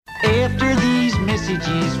After these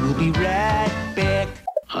messages, we'll be right back.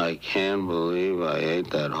 I can't believe I ate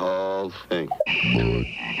that whole thing.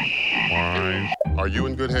 Are you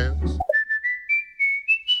in good hands?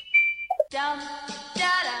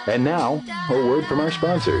 And now, a word from our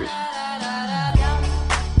sponsors.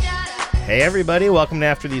 Hey everybody, welcome to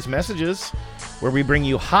After These Messages, where we bring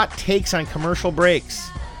you hot takes on commercial breaks.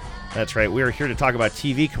 That's right, we are here to talk about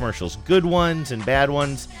TV commercials, good ones and bad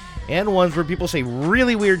ones, and ones where people say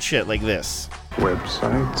really weird shit like this.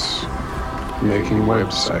 Websites. Making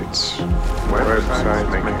websites.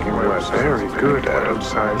 Websites making websites. Very good, Adam.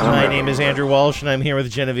 My name is Andrew Walsh, and I'm here with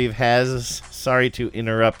Genevieve Has. Sorry to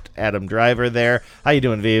interrupt Adam Driver there. How you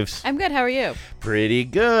doing, Vives? I'm good. How are you? Pretty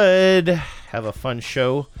good. Have a fun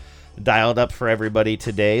show dialed up for everybody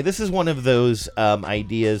today. This is one of those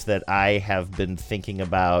ideas that I have been thinking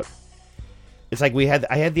about. It's like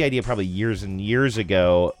I had the idea probably years and years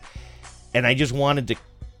ago, and I just wanted to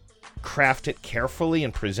craft it carefully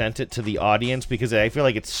and present it to the audience because I feel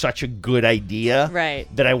like it's such a good idea, right,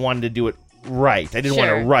 that I wanted to do it right. I didn't want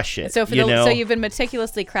to rush it. So so you've been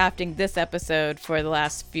meticulously crafting this episode for the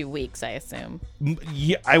last few weeks, I assume.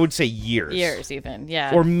 Yeah, I would say years. Years even,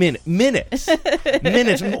 yeah. Or minutes. Minutes.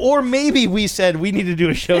 Or maybe we said we need to do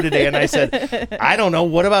a show today, and I said, I don't know,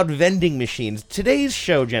 what about vending machines? Today's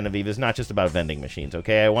show, Genevieve, is not just about vending machines,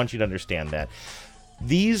 okay? I want you to understand that.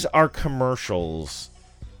 These are commercials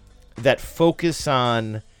that focus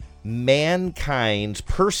on personkind's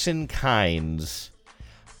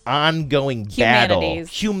ongoing battle.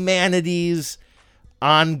 Humanity's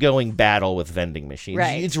ongoing battle with vending machines.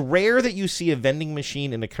 Right. It's rare that you see a vending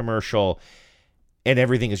machine in a commercial and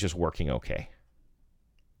everything is just working okay.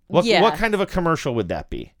 What kind of a commercial would that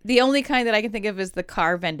be? The only kind that I can think of is the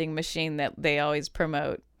car vending machine that they always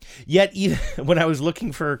promote. Yet, when I was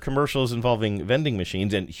looking for commercials involving vending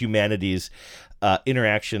machines and humanity's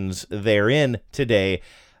interactions therein today,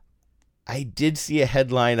 I did see a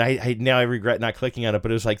headline. I regret not clicking on it,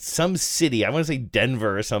 but it was like some city, I want to say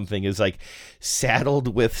Denver or something, is like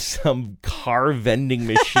saddled with some car vending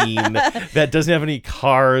machine that doesn't have any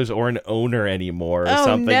cars or an owner anymore or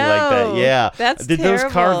something like that. Yeah. That's Did terrible.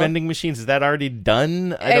 those car vending machines, is that already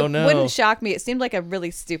done? I don't know. It wouldn't shock me. It seemed like a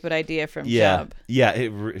really stupid idea from Jump. Yeah.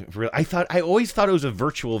 I always thought it was a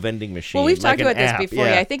virtual vending machine. Well, we've talked about this before.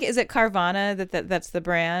 Yeah. I think, is it Carvana that's the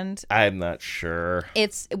brand? I'm not sure.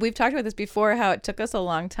 We've talked about this before, how it took us a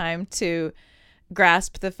long time to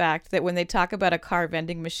grasp the fact that when they talk about a car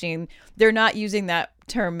vending machine, they're not using that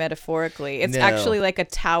term metaphorically. It's actually like a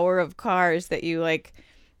tower of cars that you like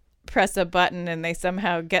press a button and they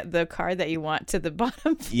somehow get the car that you want to the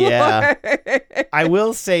bottom floor. Yeah. I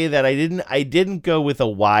will say that I didn't go with a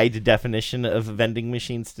wide definition of vending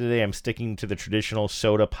machines today. I'm sticking to the traditional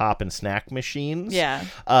soda, pop, and snack machines. Yeah.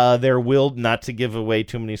 There will, not to give away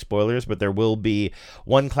too many spoilers, but there will be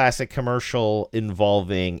one classic commercial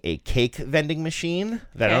involving a cake vending machine.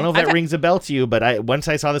 I don't know if that rings a bell to you, but once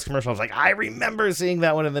I saw this commercial, I was like, I remember seeing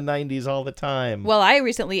that one in the 90s all the time. Well, I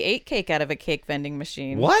recently ate cake out of a cake vending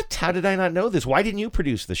machine. What? How did I not know this? Why didn't you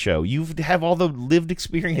produce the show? You have all the lived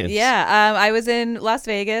experience. Yeah, I was in Las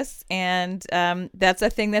Vegas, and that's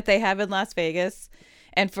a thing that they have in Las Vegas.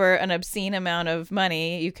 And for an obscene amount of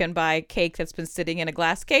money, you can buy cake that's been sitting in a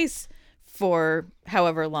glass case for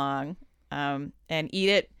however long, and eat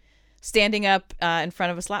it standing up in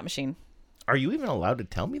front of a slot machine. Are you even allowed to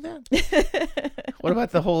tell me that? What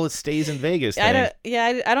about the whole it stays in Vegas thing? I don't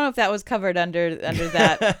know if that was covered under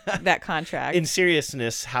that contract. In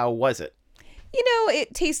seriousness, how was it?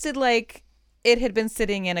 It tasted like it had been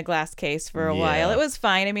sitting in a glass case for a while. It was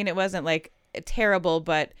fine. I mean, it wasn't like terrible,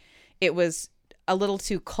 but it was a little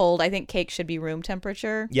too cold. I think cake should be room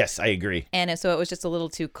temperature. Yes, I agree. And so it was just a little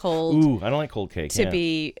too cold. Ooh, I don't like cold cake. To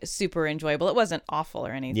be super enjoyable. It wasn't awful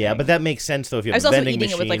or anything. Yeah, but that makes sense though if you have a vending machine. I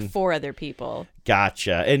was also eating it with like 4 other people.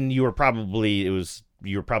 Gotcha. And you were probably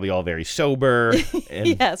all very sober.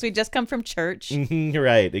 And yes, we just come from church.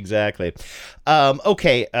 Right, exactly.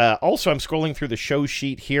 Okay. Also, I'm scrolling through the show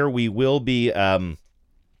sheet here. We will be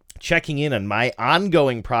checking in on my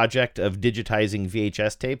ongoing project of digitizing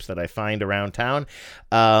VHS tapes that I find around town.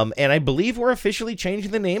 And I believe we're officially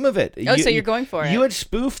changing the name of it. So you're going for it. You had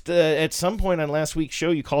spoofed at some point on last week's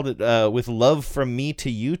show. You called it With Love From Me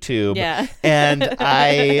to YouTube. Yeah. And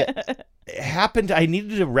I I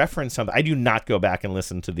needed to reference something. I do not go back and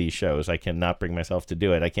listen to these shows. I cannot bring myself to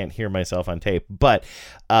do it. I can't hear myself on tape. But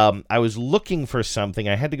I was looking for something.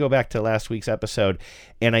 I had to go back to last week's episode,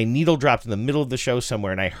 and I needle dropped in the middle of the show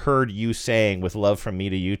somewhere, and I heard you saying "with love from me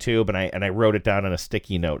to YouTube," and I wrote it down on a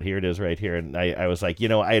sticky note. Here it is right here. And I was like,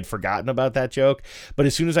 I had forgotten about that joke. But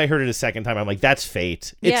as soon as I heard it a second time, I'm like, that's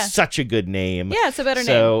fate. It's such a good name. Yeah, it's a better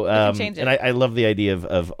name. You can change it. And I love the idea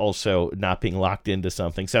of also not being locked into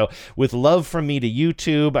something. So with love from me to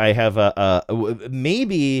YouTube, I have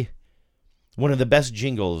maybe one of the best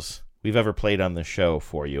jingles we've ever played on the show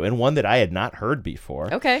for you, and one that I had not heard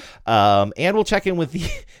before. Okay. And we'll check in with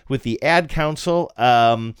the ad council.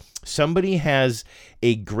 Somebody has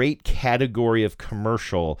a great category of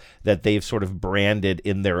commercial that they've sort of branded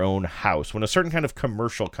in their own house. When a certain kind of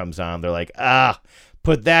commercial comes on, they're like,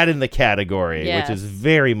 put that in the category, yes. which is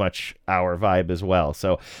very much our vibe as well.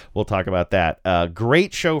 So we'll talk about that.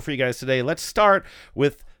 Great show for you guys today. Let's start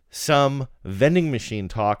with some vending machine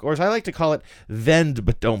talk, or as I like to call it, vend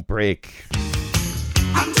but don't break.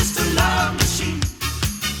 I'm just a love machine,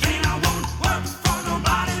 and I won't work for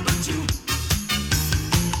nobody but you.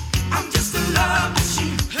 I'm just a love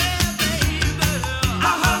machine, hey baby,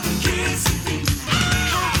 I hug and kiss and things.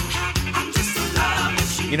 I'm just a love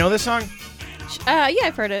machine. You know this song? Yeah,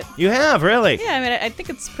 I've heard it. You have, really? Yeah, I mean, I think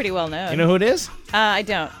it's pretty well known. You know who it is? I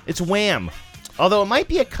don't. It's Wham! Although it might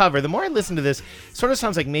be a cover. The more I listen to this, it sort of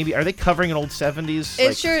sounds like maybe, are they covering an old 70s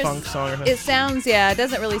funk song or something? It sounds, it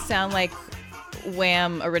doesn't really sound like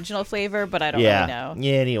Wham original flavor, but I don't really know.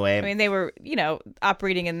 Yeah, anyway. I mean, they were,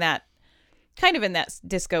 operating in that, kind of in that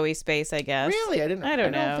disco-y space, I guess. Really? I don't know. I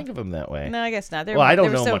don't think of them that way. No, I guess not. I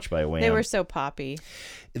don't know much by Wham. They were so poppy.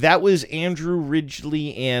 That was Andrew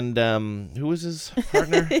Ridgeley and who was his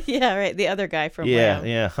partner? Yeah, right. The other guy from Wham.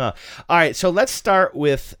 Yeah, huh. All right, so let's start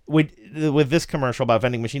with this commercial about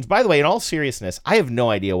vending machines. By the way, in all seriousness, I have no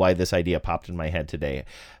idea why this idea popped in my head today.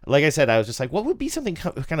 Like I said, I was just like, what would be something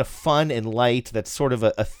kind of fun and light that's sort of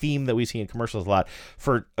a theme that we see in commercials a lot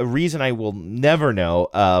for a reason I will never know.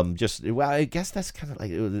 I guess that's kind of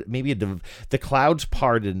like maybe the clouds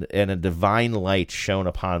parted and a divine light shone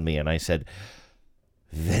upon me, and I said,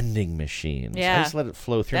 vending machines. Yeah. I just let it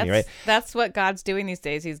flow through me, right? That's what God's doing these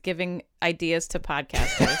days. He's giving ideas to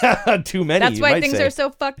podcasters. Too many. That's why things are so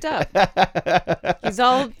fucked up.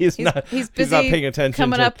 He's busy not paying attention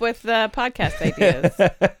coming up with podcast ideas.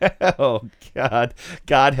 Oh God.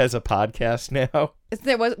 God has a podcast now.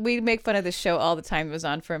 We make fun of this show all the time. It was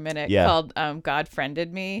on for a minute called God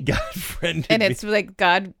Friended Me. God Friended Me. And me. it's like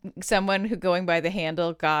God, someone who going by the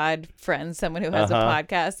handle God friends someone who has a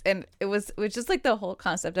podcast. And it was just like the whole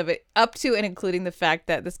concept of it, up to and including the fact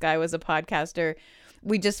that this guy was a podcaster.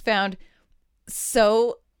 We just found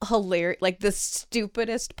so hilarious, like the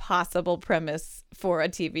stupidest possible premise for a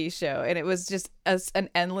TV show, and it was just an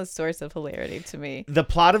endless source of hilarity to me. The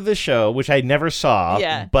plot of the show, which I never saw,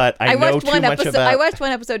 but I know too much about. I watched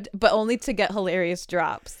one episode, but only to get hilarious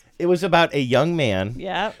drops. It was about a young man,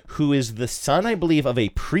 who is the son, I believe, of a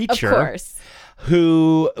preacher, of course,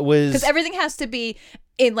 who was, because everything has to be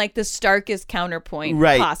in like the starkest counterpoint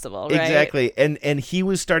possible, right? Exactly. And he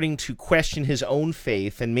was starting to question his own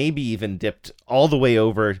faith, and maybe even dipped all the way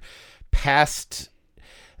over past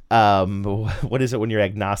what is it when you're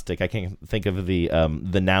agnostic? I can't think of the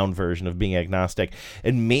noun version of being agnostic.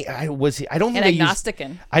 And I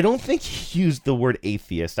don't think he used the word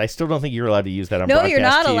atheist. I still don't think you're allowed to use that on broadcast TV. No, you're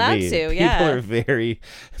not allowed to.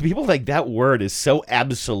 People like that word is so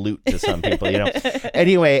absolute to some people,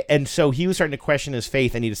 Anyway, and so he was starting to question his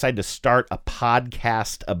faith, and he decided to start a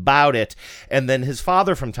podcast about it. And then his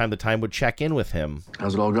father from time to time would check in with him.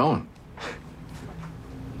 How's it all going?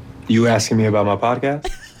 You asking me about my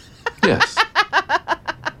podcast? Yes.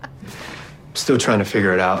 Still trying to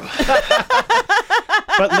figure it out.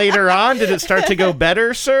 But later on, did it start to go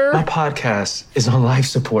better, sir? My podcast is on life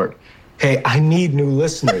support. Hey, I need new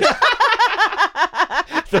listeners.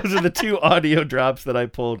 Those are the two audio drops that I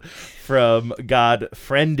pulled from God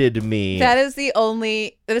Friended Me. That is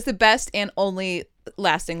the best and only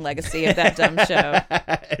lasting legacy of that dumb show.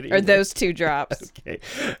 Anyway. Or those two drops. Okay.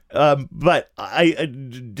 But I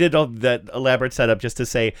did all that elaborate setup just to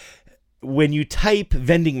say, when you type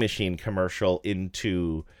vending machine commercial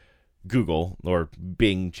into Google or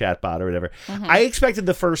Bing chatbot or whatever, I expected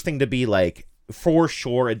the first thing to be like, for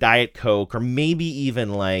sure, a Diet Coke, or maybe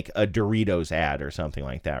even like a Doritos ad or something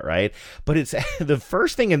like that, right? But it's the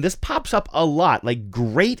first thing, and this pops up a lot, like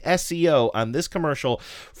great SEO on this commercial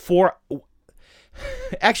for...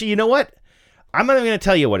 Actually, you know what? I'm not even going to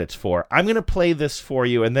tell you what it's for. I'm going to play this for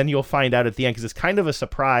you, and then you'll find out at the end, because it's kind of a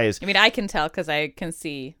surprise. I mean, I can tell because I can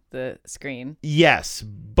see the screen. Yes,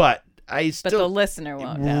 but I But the still listener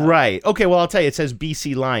won't know. right. Okay, well I'll tell you. It says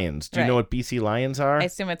BC Lions. Do you know Right. what BC Lions are? I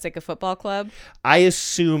assume it's like a football club. I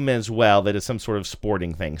assume as well that it's some sort of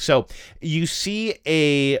sporting thing. So you see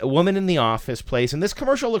a woman in the office place, and this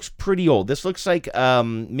commercial looks pretty old. This looks like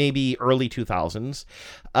maybe early 2000s,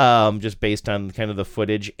 just based on kind of the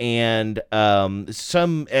footage. And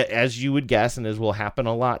some, as you would guess, and as will happen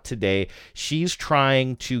a lot today, she's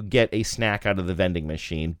trying to get a snack out of the vending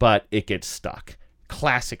machine, but it gets stuck.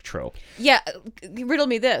 Classic trope. Yeah, riddle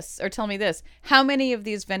me this or tell me this. How many of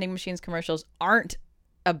these vending machines commercials aren't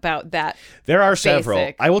about that? There are several.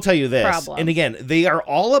 Basic I will tell you this. problem. And again, they are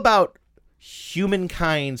all about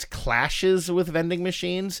humankind's clashes with vending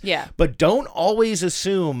machines. Yeah. But don't always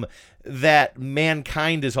assume that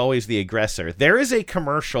mankind is always the aggressor. There is a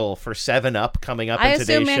commercial for 7-Up coming up I in today's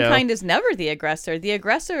assume mankind show. is never the aggressor. The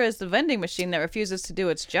aggressor is the vending machine that refuses to do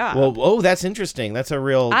its job. Well, oh, that's interesting. That's a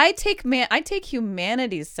real I take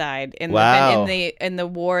humanity's side in Wow. in the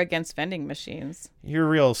war against vending machines. you're a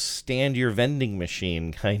real stand your vending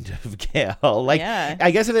machine kind of gal. Like Yeah. I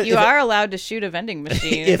guess if it, You if it- are allowed to shoot a vending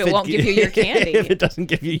machine if it won't give you your candy. if it doesn't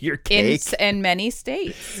give you your cake. in many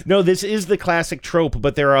states. No, this is the classic trope,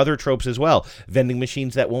 but there are other tropes as well. Vending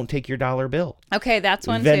machines that won't take your dollar bill. Okay, that's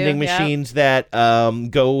one Vending too. Yeah. machines that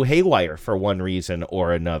go haywire for one reason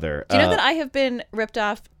or another. Do you know that I have been ripped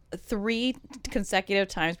off 3 consecutive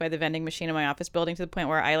times by the vending machine in my office building to the point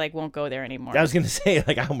where I won't go there anymore. I was going to say,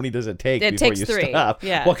 like, how many does it take It before takes you 3, stop?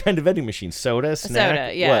 yeah. What kind of vending machine? Soda? Snack?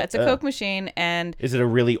 Soda, yeah, What? it's a Coke machine, and Is it a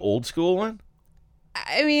really old school one?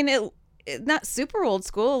 I mean it not super old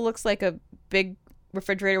school. It looks like a big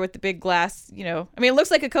refrigerator with the big glass, I mean, it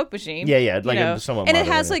looks like a Coke machine. Yeah, like you a know. somewhat And it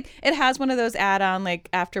modern has one. it has one of those add-on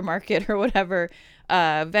aftermarket or whatever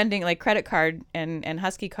vending credit card and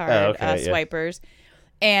Husky card yeah. swipers.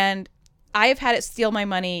 And I've had it steal my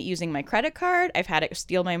money using my credit card. I've had it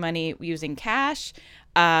steal my money using cash.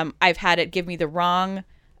 I've had it give me the wrong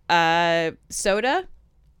soda,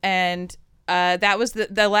 and that was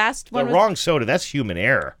the last one. The wrong soda. That's human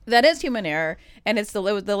error. That is human error, and it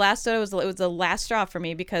was the last soda. It was the last straw for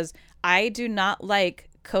me because I do not like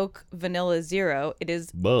Coke Vanilla Zero. It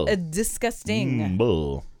is Bull. disgusting.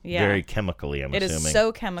 Bull. Yeah. Very chemically, I'm It assuming. is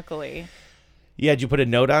so chemically. Yeah, did you put a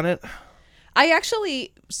note on it? I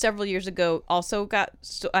actually several years ago also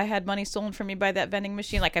I had money stolen from me by that vending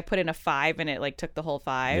machine. I put in a 5 and it took the whole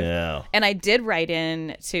 5. Yeah. And I did write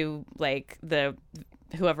in to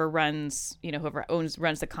whoever runs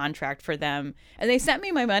the contract for them, and they sent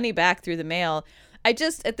me my money back through the mail. I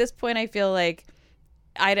just at this point I feel like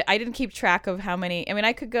I didn't keep track of how many. I mean,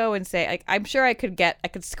 I could go and say I'm sure I could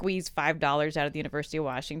squeeze $5 out of the University of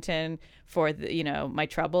Washington for my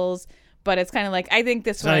troubles. But it's kind of I think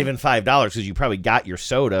this It's not even $5 because you probably got your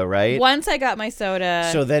soda, right? Once I got my soda,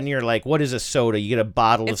 So then you're like, what is a soda? You get a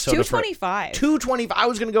bottle of it's soda $2.25. $2.25. I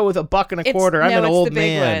was going to go with $1.25. I'm an it's old the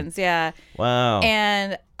big man. ones, yeah. Wow.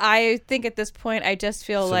 And I think at this point I just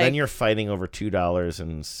feel So then you're fighting over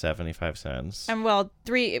 $2.75. and well,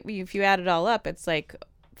 3 if you add it all up, it's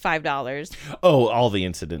 $5. Oh, all the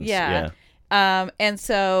incidents. Yeah. And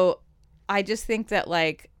so I just think that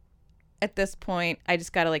at this point I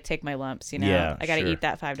just got to take my lumps, Yeah, I got to sure. eat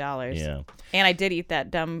that $5. Yeah. And I did eat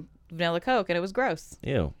that dumb vanilla Coke and it was gross.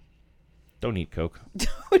 Ew. Don't eat Coke.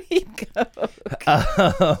 Don't eat Coke.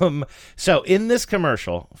 So in this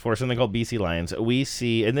commercial for something called BC Lions, we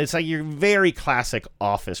see, and it's your very classic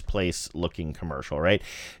office place looking commercial, right?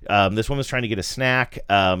 This woman's trying to get a snack.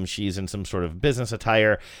 She's in some sort of business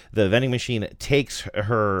attire. The vending machine takes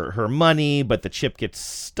her money, but the chips get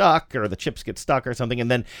stuck or something, and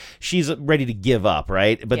then she's ready to give up,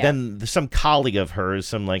 right? But Yeah. then some colleague of hers,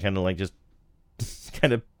 some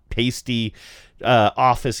kind of pasty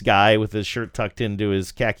office guy with his shirt tucked into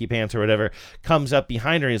his khaki pants or whatever comes up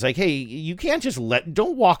behind her and he's like, hey, you can't just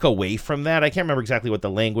don't walk away from that. I can't remember exactly what the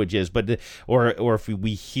language is, but or if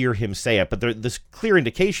we hear him say it, but this clear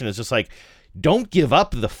indication is just don't give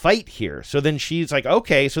up the fight here. So then she's like,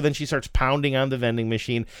 okay. So then she starts pounding on the vending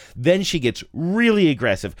machine. Then she gets really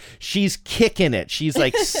aggressive. She's kicking it. She's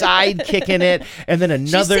side kicking it. And then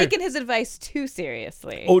another. She's taking his advice too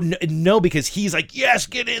seriously. Oh, no, because he's like, yes,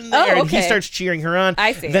 get in there. Oh, And he okay. starts cheering her on.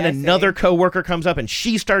 I see, Then I see. another coworker comes up and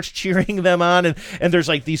she starts cheering them on. And there's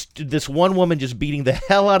this one woman just beating the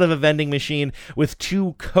hell out of a vending machine with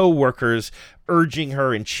 2 coworkers urging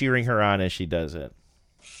her and cheering her on as she does it.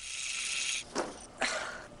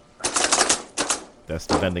 That's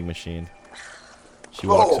the vending machine. She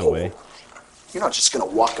walks away. You're not just gonna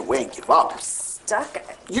walk away and give up. Stuck.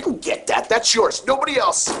 You can get that. That's yours. Nobody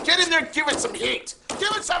else. Get in there and give it some heat. Give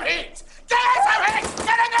it some heat. Get it some heat.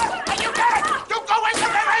 Get in there and you get it. You go in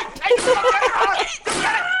there, baby. And you go get it on. You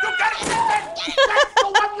get it. You get it.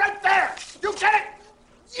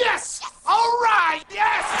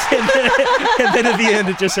 at the end,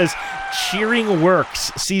 it just says Cheering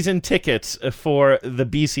Works season tickets for the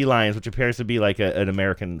BC Lions, which appears to be like an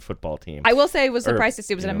American football team. I will say I was surprised to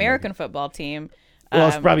see it was an American football team. Well,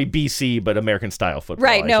 it's probably BC, but American style football.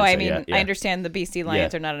 Right. No, I should say. mean, Yeah. I understand the BC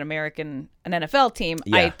Lions Yeah. are not an NFL team.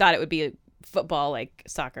 Yeah. I thought it would be football, like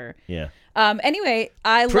soccer. Yeah. Anyway,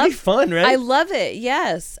 I Pretty fun, right? I love it.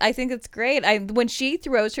 Yes, I think it's great. When she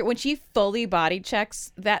fully body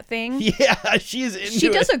checks that thing, Yeah, she's into she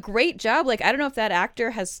does it. a great job. Like, I don't know if that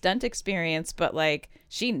actor has stunt experience, but like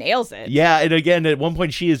she nails it. Yeah, and again, at one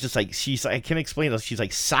point, she is just like, I can't explain it. She's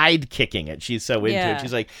like side kicking it. She's so into Yeah. it.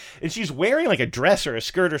 She's like, and she's wearing like a dress or a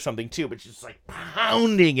skirt or something too, but she's like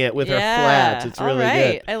pounding it with her Yeah. flats. It's really All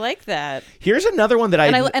right. good. I like that. Here's another one that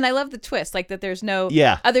And I love the twist, like that. There's no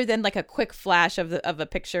Yeah. other than like a quick flash of a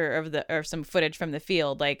picture of some footage from the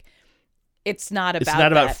field. Like, it's not about. It's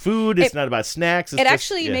not about that. food. It's not about snacks. It's It just-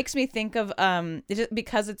 actually yeah. makes me think of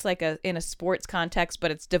because it's like in a sports context, but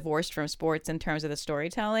it's divorced from sports in terms of the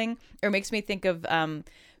storytelling. Or it makes me think of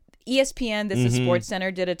ESPN. This is Sports Center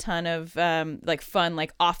did a ton of like fun,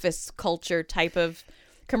 like office culture type of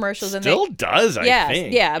commercials. Still and does, I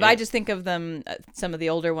think. Yeah, but I just think of them, some of the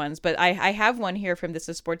older ones. But I have one here from This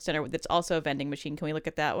is Sports Center that's also a vending machine. Can we look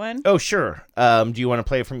at that one? Oh, sure. Do you want to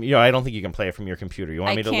play it from? I don't think you can play it from your computer. You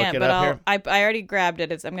want me to can't, look it but up here? I already grabbed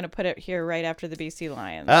it. I'm going to put it here right after the BC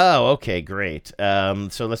Lions. Oh, okay, great. So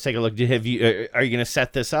let's take a look. Are you going to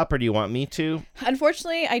set this up, or do you want me to?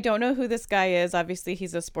 Unfortunately, I don't know who this guy is. Obviously,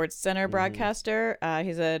 he's a Sports Center Mm-hmm. broadcaster.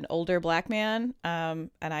 He's an older black man, and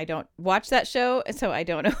I don't watch that show, so I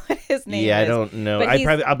don't know what his name is. Yeah, I don't know.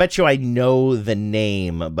 But I'll bet you I know the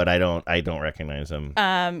name, but I don't recognize him.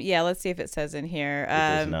 yeah, let's see if it says in here.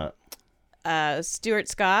 It does not. Stuart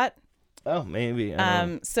Scott. Oh, maybe. I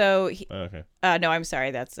don't So he, know. Okay. no, I'm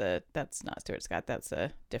sorry. That's not Stuart Scott. That's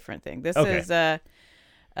a different thing. This Okay. is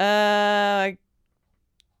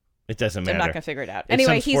It doesn't matter. I'm not gonna figure it out. It's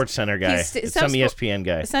Anyway, some Sports Center guy. It's some ESPN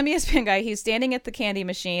guy. Some ESPN guy. He's standing at the candy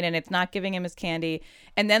machine and it's not giving him his candy.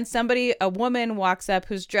 And then a woman walks up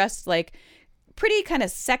who's dressed like pretty kind of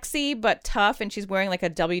sexy but tough, and she's wearing like a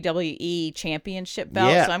WWE championship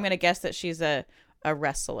belt. Yeah. So I'm gonna guess that she's a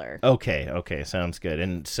wrestler. Okay, sounds good.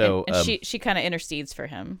 And so and she kind of intercedes for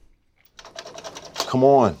him. Come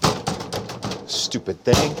on. Stupid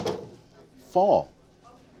thing. Fall.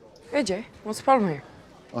 Hey, Jay. What's the problem here?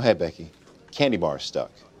 Oh, hey, Becky. Candy bar is stuck.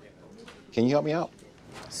 Can you help me out?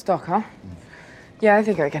 Stuck, huh? Yeah, I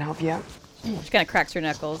think I can help you out. She kind of cracks her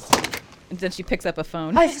knuckles, and then she picks up a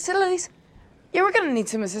phone. Hi, facilities. Yeah, we're gonna need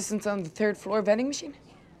some assistance on the 3rd floor vending machine.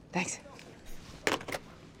 Thanks.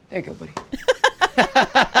 There you go, buddy.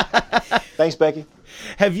 Thanks, Becky.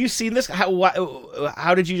 have you seen this?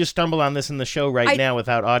 How did you just stumble on this in the show now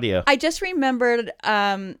without audio? I just remembered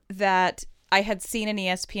that I had seen an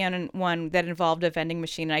ESPN one that involved a vending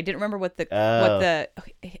machine, and I didn't remember what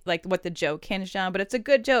the joke hinged on, but it's a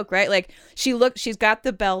good joke, right? Like she's got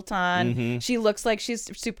the belt on, Mm-hmm. she looks like she's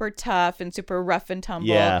super tough and super rough and tumble,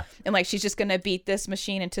 Yeah. and like she's just gonna beat this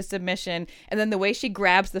machine into submission. And then the way she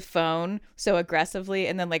grabs the phone so aggressively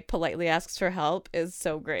and then like politely asks for help is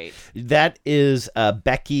so great. That is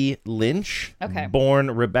Becky Lynch, Okay.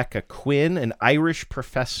 born Rebecca Quinn, an Irish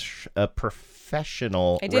professional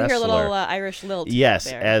I did hear a little wrestler. Irish lilt. Yes,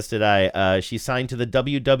 there. as did I. She signed to the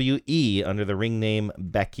WWE under the ring name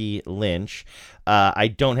Becky Lynch. I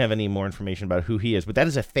don't have any more information about who he is, but that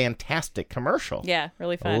is a fantastic commercial. Yeah,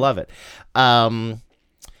 really fun. I love it.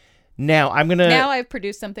 Now I've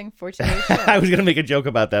produced something for today's show. I was gonna make a joke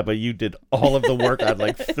about that, but you did all of the work on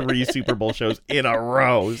like 3 Super Bowl shows in a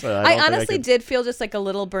row. So I honestly did feel just like a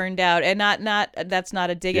little burned out, and not that's not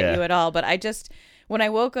a dig Yeah. at you at all, but I just, when I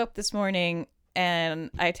woke up this morning and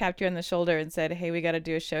I tapped you on the shoulder and said, "Hey, we got to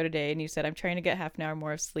do a show today," and you said, "I'm trying to get half an hour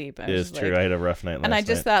more of sleep." It is true. I had a rough night last and I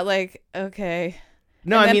just night. thought like, okay.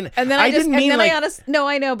 No, and I then, mean, and then I I just, didn't and mean then like. no,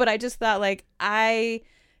 I know, but I just thought like I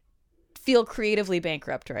feel creatively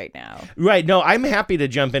bankrupt right now. Right. No, I'm happy to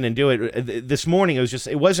jump in and do it. This morning,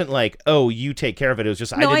 it wasn't like, oh, you take care of it. It was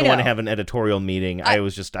just, I didn't want to have an editorial meeting. I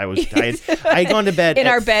had gone to bed. In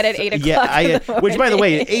our bed at 8 o'clock. Yeah, which by the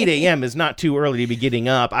way, 8 a.m. is not too early to be getting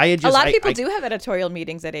up. A lot of people do have editorial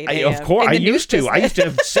meetings at 8 a.m. Of course, I used to. I used to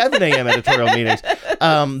have 7 a.m. editorial meetings.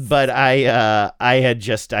 But I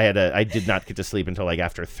did not get to sleep until like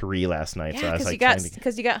after 3 last night. Yeah, so I was like,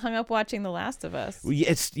 because you got hung up watching The Last of Us.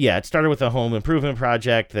 It started with a home improvement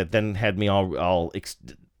project that then had me all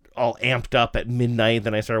amped up at midnight.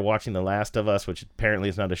 Then I started watching The Last of Us, which apparently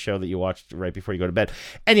is not a show that you watch right before you go to bed.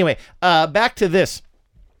 Anyway, back to this.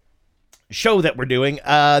 show that we're doing.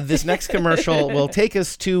 This next commercial will take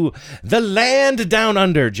us to the land down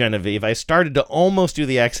under, Genevieve. I started to almost do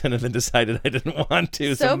the accent and then decided I didn't want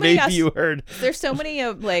to, so maybe you heard. There's so many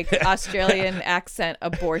like Australian accent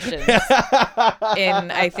abortions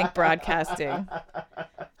in, I think, broadcasting.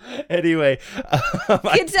 Anyway.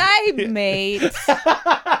 G'day, mate.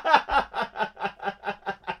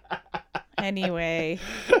 Anyway.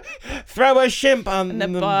 Throw a shimp on the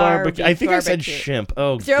barbecue. I think barbecue. I said shimp.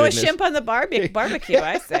 Oh, Throw goodness. a shimp on the barbecue,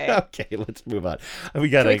 I say. Okay, let's move on. We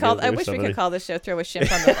gotta. I wish we could call this show "Throw a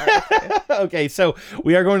Shimp on the Barbecue." Okay, so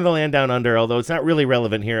we are going to the land down under, although it's not really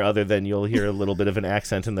relevant here, other than you'll hear a little bit of an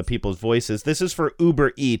accent in the people's voices. This is for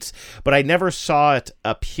Uber Eats, but I never saw it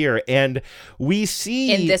up here, and we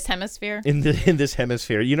see in this hemisphere. In this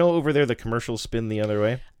hemisphere, you know, over there the commercials spin the other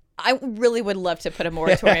way. I really would love to put a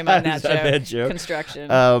moratorium on that joke.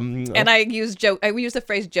 Construction. And I use the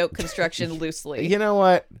phrase joke construction loosely. You know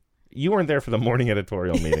what? You weren't there for the morning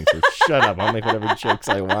editorial meeting, so shut up. I'll make whatever jokes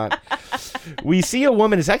I want. We see a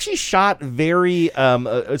woman. It's actually shot very,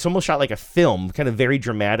 it's almost shot like a film, kind of very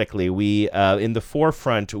dramatically. We, in the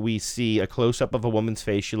forefront, we see a close-up of a woman's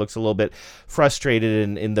face. She looks a little bit frustrated.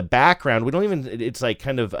 And in the background, we don't even, it's like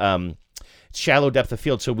kind of shallow depth of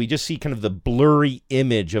field, so we just see kind of the blurry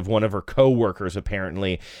image of one of her co-workers,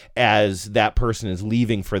 apparently, as that person is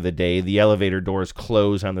leaving for the day. The elevator doors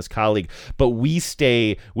close on this colleague, but we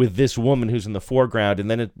stay with this woman who's in the foreground,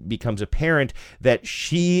 and then it becomes apparent that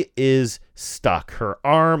she is stuck. Her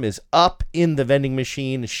arm is up in the vending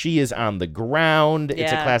machine. She is on the ground. Yeah.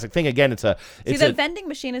 It's a classic thing. Again, the vending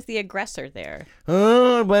machine is the aggressor there.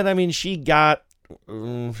 But I mean, she got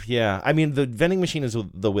yeah. I mean, the vending machine is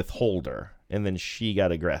the withholder, and then she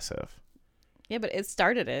got aggressive. Yeah, but it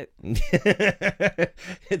started it.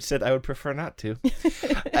 It said, I would prefer not to.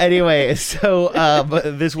 Anyway, so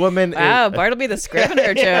this woman... Wow, Bartleby the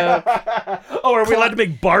Scrivener joke. Oh, are we allowed to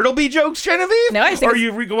make Bartleby jokes, Genevieve? No, I think... Or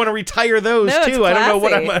you want to retire those, too? I don't know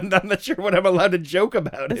what I'm not sure what I'm allowed to joke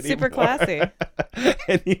about It's anymore. super classy.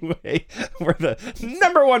 Anyway, we're the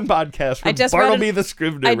 #1 podcast for Bartleby the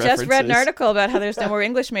Scrivener I just read an references. article about how there's no more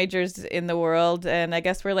English majors in the world, and I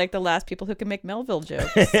guess we're like the last people who can make Melville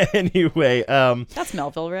jokes. Anyway... That's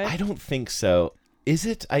Melville, right? I don't think so. Is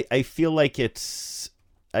it? I feel like it's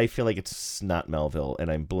not Melville,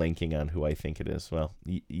 and I'm blanking on who I think it is. Well,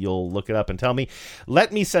 you'll look it up and tell me.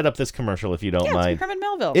 Let me set up this commercial if you don't mind. It's Herman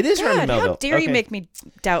Melville. It is Herman Melville. How dare you make me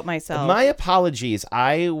doubt myself? My apologies.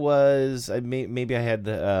 Maybe I had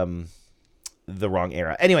the wrong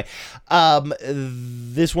era. Anyway,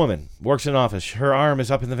 this woman works in an office. Her arm is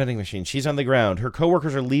up in the vending machine. She's on the ground. Her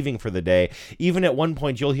coworkers are leaving for the day. Even at one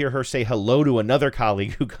point, you'll hear her say hello to another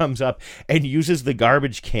colleague who comes up and uses the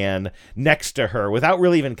garbage can next to her without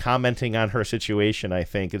really even commenting on her situation, I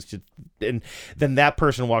think. It's just, and then that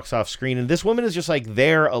person walks off screen, and this woman is just like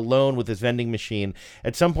there alone with this vending machine.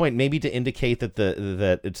 At some point, maybe to indicate that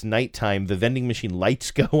that it's nighttime, the vending machine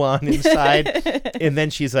lights go on inside, and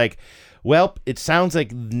then she's like, well, it sounds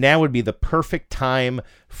like now would be the perfect time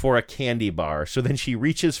for a candy bar. So then she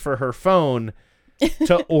reaches for her phone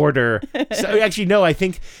to order. So actually, no, I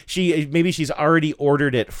think she's already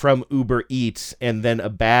ordered it from Uber Eats, and then a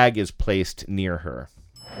bag is placed near her.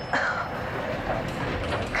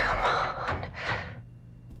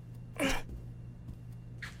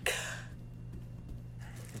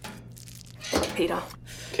 Peter.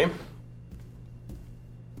 Kim?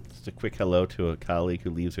 Just a quick hello to a colleague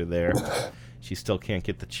who leaves her there. She still can't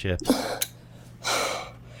get the chips.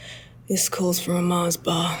 This calls for a Mars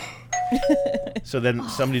bar. So then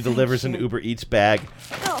somebody delivers an Uber Eats bag,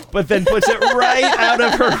 but then puts it right out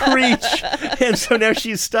of her reach. And so now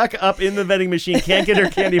she's stuck up in the vending machine, can't get her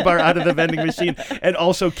candy bar out of the vending machine, and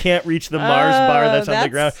also can't reach the Mars bar that's on the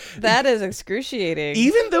ground. That is excruciating.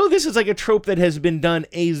 Even though this is like a trope that has been done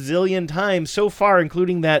a zillion times so far,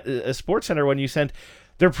 including that Sports Center one you sent,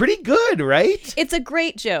 they're pretty good, right? It's a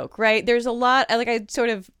great joke, right? There's a lot, like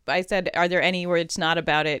I said, are there any where it's not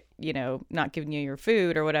about it, not giving you your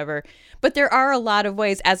food or whatever? But there are a lot of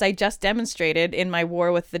ways, as I just demonstrated in my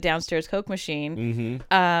war with the downstairs Coke machine,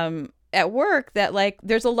 at work, that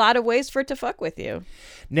there's a lot of ways for it to fuck with you.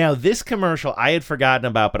 Now, this commercial I had forgotten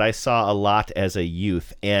about, but I saw a lot as a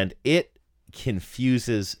youth, and it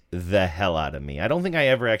confuses the hell out of me. I don't think I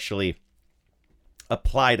ever actually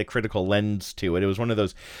applied a critical lens to it. It was one of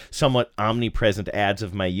those somewhat omnipresent ads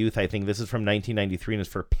of my youth. I think this is from 1993 and it's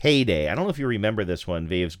for Payday. I don't know if you remember this one,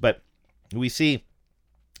 Vives, but we see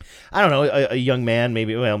I don't know, a young man,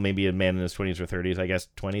 maybe a man in his 20s or 30s, I guess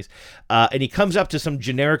 20s, and he comes up to some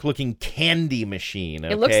generic-looking candy machine.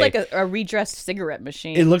 Okay? It looks like a redressed cigarette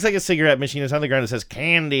machine. It looks like a cigarette machine. It's on the ground. It says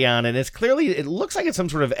candy on it. It looks like it's some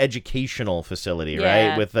sort of educational facility,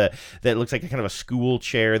 right? With that looks like a kind of a school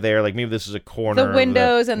chair there. Like maybe this is a corner. The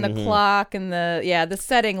windows and the clock and the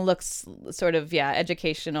setting looks sort of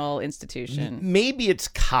educational institution. Maybe it's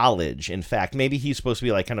college. In fact, maybe he's supposed to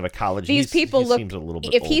be like kind of a college. These people look. Seems a little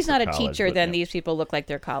bit if old he's not for a college, teacher, then yeah. these people look like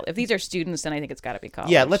they're college. If these are students, then I think it's got to be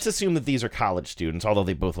college. Yeah, let's assume that these are college students, although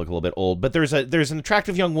they both look a little bit old. But there's an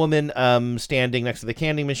attractive young woman standing next to the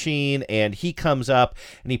candy machine, and he comes up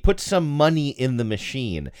and he puts some money in the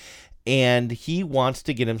machine, and he wants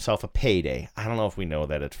to get himself a payday. I don't know if we know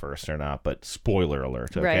that at first or not, but spoiler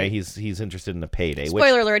alert. Okay, right. He's interested in a payday.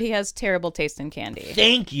 Spoiler alert: he has terrible taste in candy.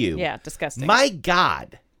 Thank you. Yeah, disgusting. My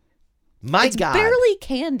God. It's barely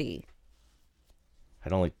candy. I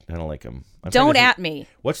don't like him. Don't at me.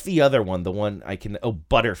 What's the other one? The one I can. Oh,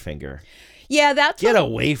 Butterfinger. Yeah, that's get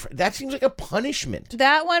away from. That seems like a punishment.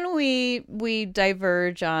 That one we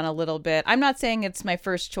diverge on a little bit. I'm not saying it's my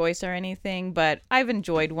first choice or anything, but I've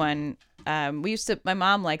enjoyed one. My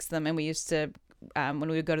mom likes them, and we used to. When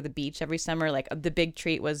we would go to the beach every summer, like the big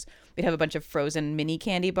treat was we'd have a bunch of frozen mini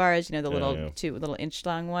candy bars. The little 2 little inch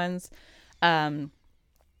long ones.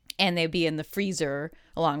 And they'd be in the freezer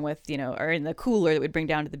along with, or in the cooler that we'd bring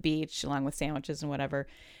down to the beach along with sandwiches and whatever.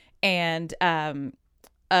 And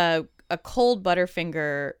a cold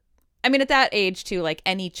Butterfinger. I mean, at that age too, like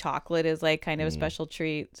any chocolate is like kind of a special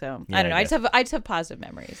treat. So yeah, I don't know. I just have positive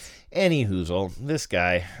memories. Any hoozle, this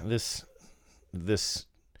guy, this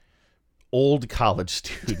old college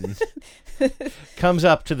student comes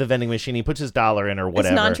up to the vending machine. He puts his dollar in or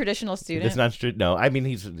whatever. It's non-traditional student. It's not. No, I mean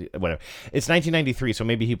he's whatever. It's 1993, so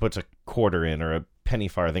maybe he puts a quarter in or a penny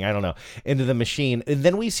farthing. I don't know into the machine, and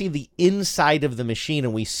then we see the inside of the machine,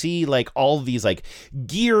 and we see like all these like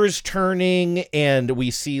gears turning, and we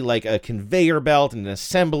see like a conveyor belt and an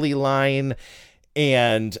assembly line.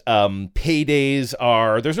 And paydays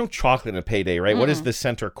are there's no chocolate in a payday, right? What is the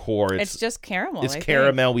center core? It's just caramel. It's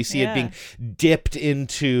caramel. We see it being dipped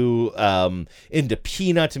into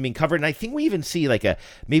peanuts and being covered. And I think we even see like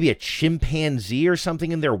maybe a chimpanzee or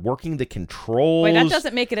something in there working the controls. Wait, that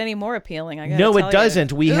doesn't make it any more appealing. No, it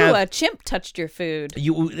doesn't. We have a chimp touched your food.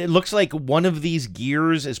 It looks like one of these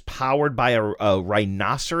gears is powered by a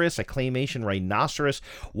rhinoceros, a claymation rhinoceros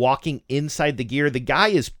walking inside the gear. The guy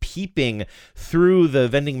is peeping through the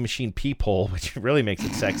vending machine peephole, which really makes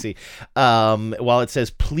it sexy, while it says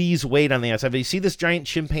please wait on the outside. But you see this giant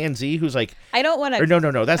chimpanzee who's like, I don't want to,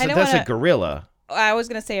 no, that's a gorilla. I was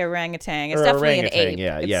gonna say orangutan. It's or definitely orangutan,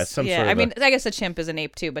 an ape. Some sort of I mean, I guess a chimp is an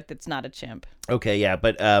ape too, but it's not a chimp. Okay, yeah,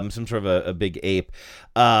 but some sort of a big ape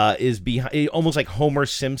is behind, almost like Homer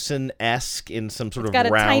Simpson-esque in some sort of round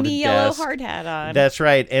desk. Got a tiny yellow hard hat on. That's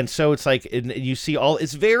right, and so it's like you see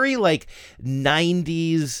it's very like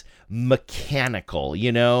 90s mechanical,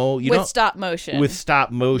 with stop motion,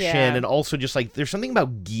 and also just like there's something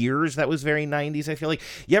about gears that was very 90s. I feel like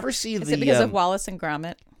you ever see is it because of Wallace and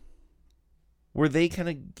Gromit? Were they kind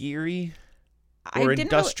of geary or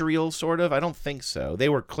industrial sort of? I don't think so. They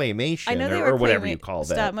were claymation. I know they were or whatever you call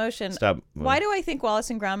that. Stop motion. Why do I think Wallace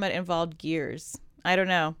and Gromit involved gears? I don't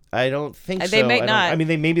know. I don't think so. They may not. I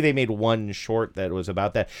mean, maybe they made one short that was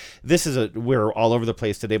about that. We're all over the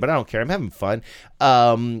place today, but I don't care. I'm having fun.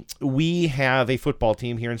 We have a football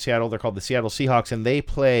team here in Seattle. They're called the Seattle Seahawks, and they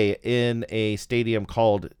play in a stadium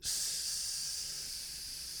called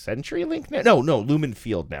CenturyLink? No, Lumen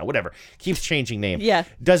Field now. Whatever. Keeps changing name. Yeah.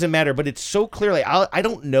 Doesn't matter, but it's so clearly, I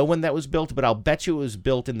don't know when that was built, but I'll bet you it was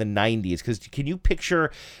built in the 90s, because can you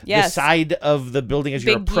picture the side of the building as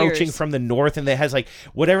you're approaching gears from the north, and it has like,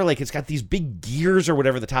 whatever, like it's got these big gears or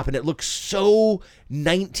whatever at the top, and it looks so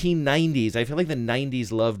 1990s. I feel like the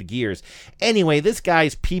 90s loved gears. Anyway, this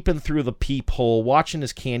guy's peeping through the peephole, watching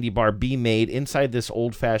his candy bar be made inside this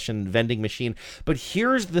old-fashioned vending machine. But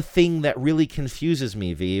here's the thing that really confuses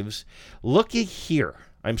me, Veeves. Look at here.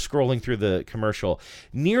 I'm scrolling through the commercial.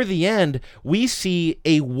 Near the end, we see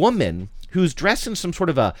a woman who's dressed in some sort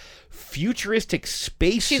of a futuristic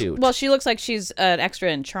spacesuit. Well, she looks like she's an extra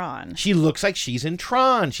in Tron. She looks like she's in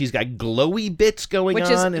Tron. She's got glowy bits going Which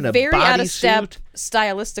on is in a very out of step bodysuit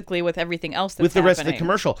stylistically with everything else that's with the rest of the happening.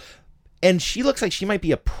 commercial. And she looks like she might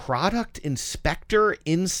be a product inspector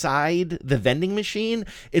inside the vending machine.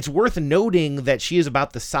 It's worth noting that she is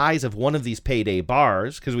about the size of one of these payday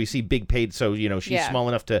bars, because we see big paid, so she's small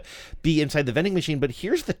enough to be inside the vending machine. But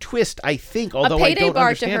here's the twist, I think, although I don't understand a payday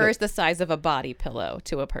bar to her it. is the size of a body pillow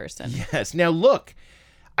to a person. Yes. Now look,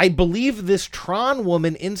 I believe this Tron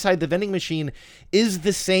woman inside the vending machine is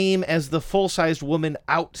the same as the full-sized woman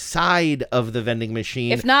outside of the vending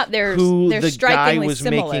machine. If not, they're the guy strikingly was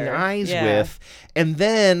similar. making eyes Yeah. with. And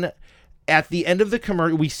then at the end of the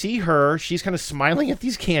commercial, we see her. She's kind of smiling at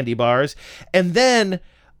these candy bars. And then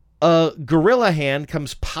a gorilla hand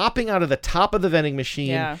comes popping out of the top of the vending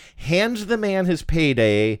machine, hands the man his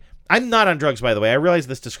payday. I'm not on drugs, by the way. I realize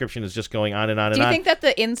this description is just going on and on and on. Do you think that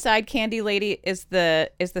the inside candy lady is the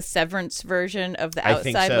Severance version of the outside I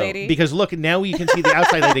think so. lady? Because look, now you can see the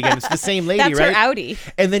outside lady again. It's the same lady, That's right? her outie.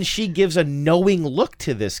 And then she gives a knowing look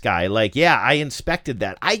to this guy. Like, yeah, I inspected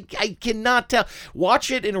that. I cannot tell. Watch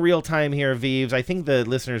it in real time here, Vives. I think the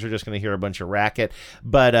listeners are just going to hear a bunch of racket.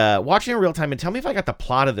 But watch it in real time and tell me if I got the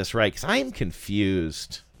plot of this right, because I am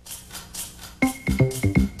confused.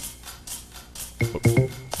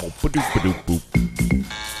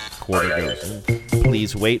 Quarter goes in.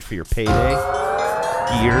 Please wait for your payday.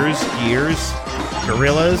 Gears,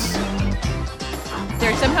 gorillas.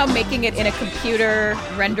 They're somehow making it in a computer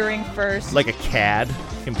rendering first. Like a CAD,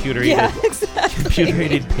 computer-aided, Yeah, exactly.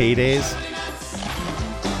 computer-aided paydays.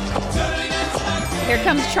 Here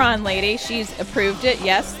comes Tron lady. She's approved it.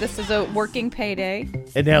 Yes, this is a working payday.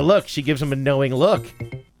 And now look, she gives him a knowing look.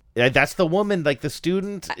 That's the woman, like the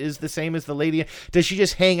student is the same as the lady. Does she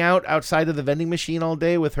just hang out outside of the vending machine all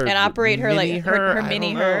day with her And operate her mini like her I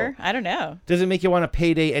mini don't her? know. I don't know. Does it make you want a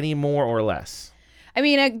payday any more or less? I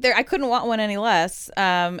mean, I couldn't want one any less.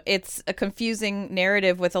 It's a confusing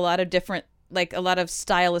narrative with a lot of different, like a lot of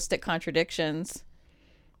stylistic contradictions.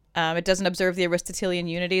 It doesn't observe the Aristotelian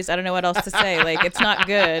unities. I don't know what else to say. Like, it's not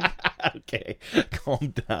good. Okay,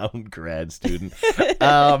 calm down, grad student.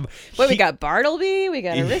 We got Bartleby. We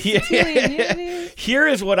got Aristotelian unities. Here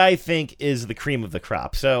is what I think is the cream of the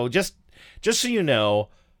crop. So just so you know,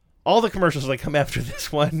 all the commercials that come after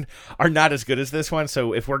this one are not as good as this one.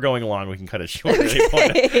 So if we're going along, we can cut it short.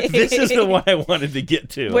 Okay. This is the one I wanted to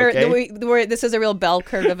get to. Where this is a real bell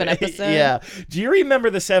curve of an episode. Yeah. Do you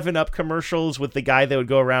remember the 7-Up commercials with the guy that would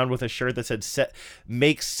go around with a shirt that said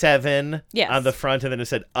 "Make 7" on the front, and then it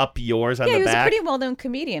said "Up yours" on the back? Yeah, he was a pretty well-known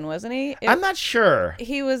comedian, wasn't he? I'm not sure.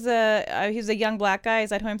 He was a young black guy.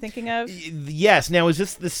 Is that who I'm thinking of? Yes. Now, is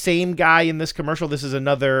this the same guy in this commercial? This is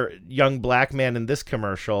another young black man in this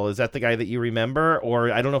commercial. Is that the guy that you remember?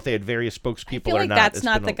 Or I don't know if they had various spokespeople I feel or like not. that's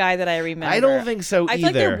not the guy that I remember. I don't think so I either. feel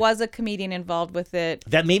like there was a comedian involved with it.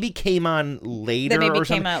 That maybe came on later. That maybe or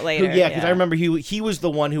came something. out later, Yeah, because yeah. I remember he was the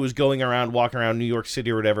one who was walking around New York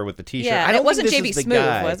City or whatever with the T-shirt. Yeah, I don't it wasn't think this J.B. is the Smoove,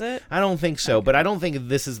 guy. was it? I don't think so, but I don't think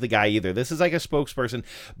this is the guy either. This is like a spokesperson,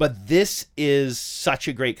 but this is such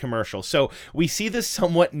a great commercial. So we see this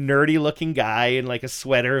somewhat nerdy-looking guy in like a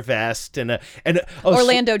sweater vest and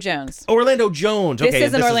Orlando Jones. Orlando Jones. This Okay,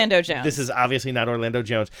 isn't Orlando Jones. This is obviously not Orlando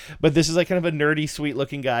Jones, but this is like kind of a nerdy,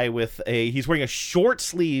 sweet-looking guy with he's wearing a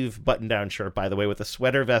short-sleeve button-down shirt, by the way, with a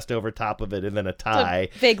sweater vest over top of it and then a tie.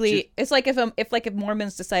 So vaguely, it's like if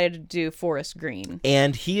Mormons decided to do Forest Green.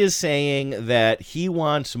 And he is saying that he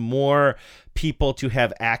wants more people to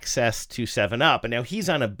have access to 7-Up. And now he's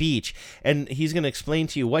on a beach, and he's going to explain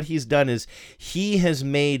to you what he's done is he has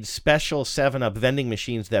made special 7-Up vending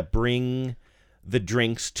machines that bring the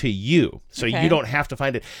drinks to you, so Okay. you don't have to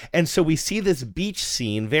find it. And so we see this beach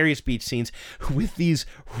scene, various beach scenes, with these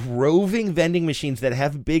roving vending machines that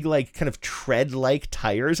have big, like, kind of tread-like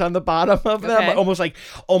tires on the bottom of them, Okay. almost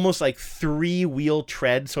like 3-wheel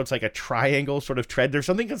tread. So it's like a triangle sort of tread. There's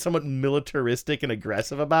something somewhat militaristic and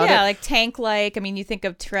aggressive about it. Yeah, like tank-like. I mean, you think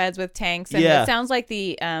of treads with tanks, and Yeah. it sounds like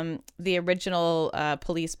the original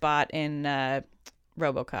police bot in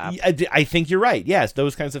RoboCop. I think you're right. Yes,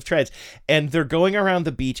 those kinds of treads, and they're going around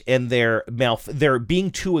the beach, and they're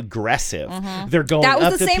being too aggressive. Mhm. They're going. That was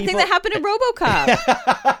up the to same people. thing that happened in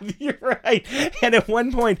RoboCop. You're right. And at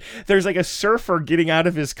one point, there's like a surfer getting out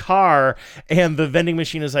of his car, and the vending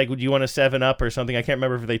machine is like, "Would you want a 7-Up or something?" I can't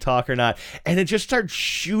remember if they talk or not. And it just starts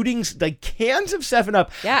shooting like cans of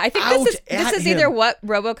 7-Up. Yeah, I think out this at is him. either what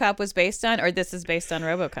RoboCop was based on, or this is based on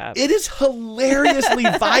RoboCop. It is hilariously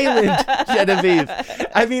violent, Genevieve.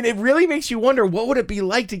 I mean, it really makes you wonder what would it be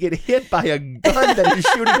like to get hit by a gun that is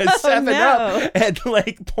shooting a 7-Up at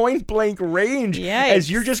like point blank range as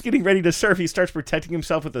you're just getting ready to surf. He starts protecting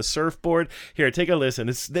himself with a surfboard. Here, take a listen.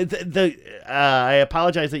 It's I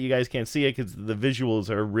apologize that you guys can't see it because the visuals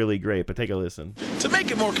are really great, but take a listen. To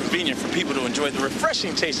make it more convenient for people to enjoy the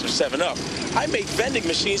refreshing taste of 7-Up, I make vending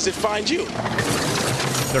machines that find you.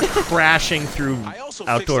 They're crashing through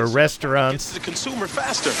outdoor restaurants. The consumer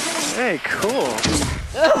faster. Hey, cool.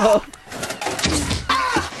 Oh.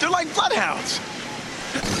 They're like bloodhounds.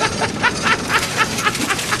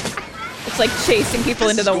 It's like chasing people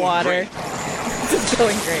into the water. This is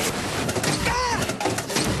going great.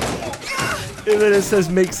 And then it says,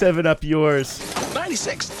 make 7-Up yours.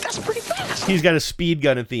 96. That's pretty fast. He's got a speed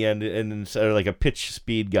gun at the end, and like a pitch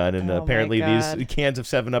speed gun, and apparently these cans of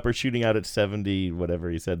 7-Up are shooting out at 70, whatever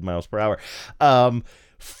he said, miles per hour.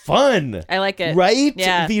 Fun. I like it. Right?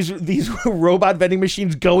 Yeah. These robot vending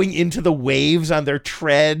machines going into the waves on their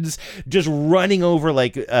treads, just running over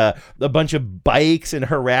like a bunch of bikes and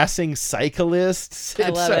harassing cyclists. I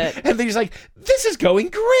love it. And they're just like, this is going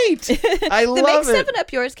great. I the love Make it.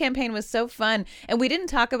 7-Up Yours campaign was so fun. And we didn't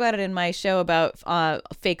talk about it in my show about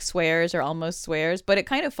fake swears or almost swears, but it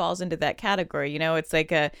kind of falls into that category. You know, it's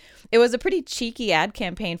like it was a pretty cheeky ad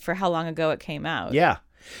campaign for how long ago it came out. Yeah.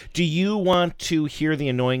 Do you want to hear the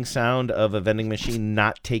annoying sound of a vending machine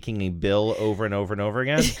not taking a bill over and over and over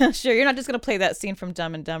again? Sure. You're not just going to play that scene from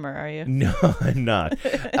Dumb and Dumber, are you? No, I'm not.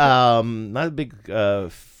 Not a big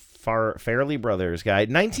Farrelly Brothers guy.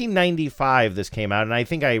 1995 this came out, and I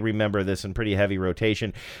think I remember this in pretty heavy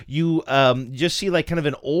rotation. You just see like kind of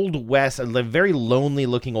an Old West, a very lonely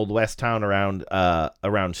looking Old West town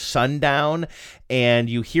around sundown,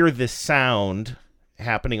 and you hear this sound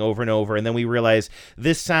happening over and over, and then we realize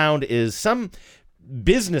this sound is some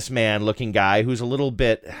businessman looking guy who's a little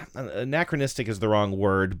bit anachronistic is the wrong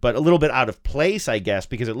word, but a little bit out of place, I guess,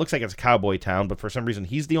 because it looks like it's a cowboy town, but for some reason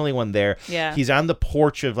he's the only one there. Yeah. He's on the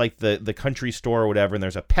porch of like the country store or whatever, and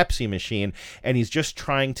there's a Pepsi machine, and he's just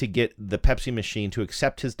trying to get the Pepsi machine to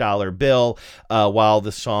accept his dollar bill while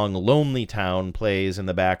the song Lonely Town plays in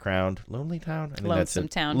the background. Lonely Town? I think Lonesome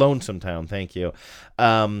that's it. Town. Lonesome Town, thank you.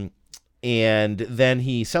 And then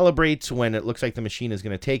he celebrates when it looks like the machine is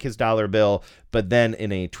going to take his dollar bill, but then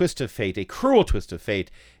in a twist of fate, a cruel twist of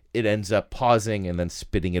fate, it ends up pausing and then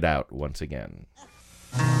spitting it out once again.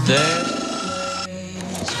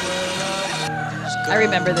 I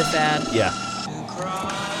remember this ad. Yeah.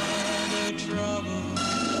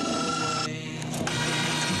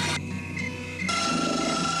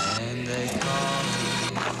 And they call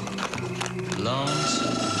it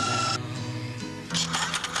Lonesome Town,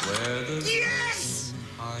 where the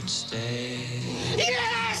hearts stay.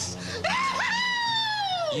 Yes!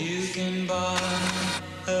 You can buy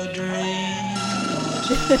a dream.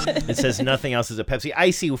 It says nothing else is a Pepsi. I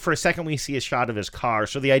see. For a second, we see a shot of his car.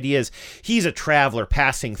 So the idea is he's a traveler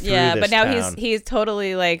passing through this but now town. he's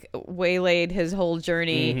totally like waylaid his whole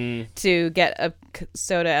journey to get a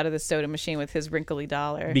soda out of the soda machine with his wrinkly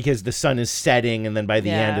dollar. Because the sun is setting, and then by the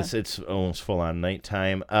end, it's almost full-on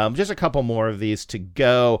nighttime. Just a couple more of these to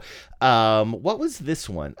go. What was this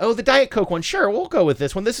one? Oh, the Diet Coke one. Sure, we'll go with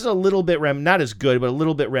this one. This is a little bit, not as good, but a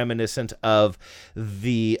little bit reminiscent of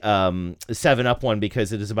the 7-Up one because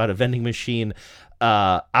it is about a vending machine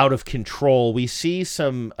out of control. We see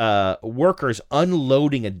some workers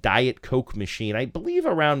unloading a Diet Coke machine, I believe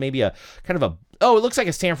around maybe a kind of a it looks like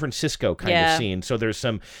a San Francisco kind of scene. So there's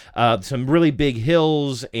some really big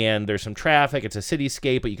hills and there's some traffic. It's a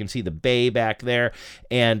cityscape, but you can see the bay back there.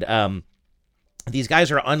 And these guys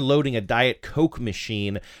are unloading a Diet Coke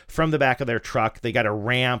machine from the back of their truck. They got a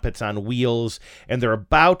ramp. It's on wheels, and they're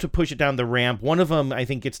about to push it down the ramp. One of them, I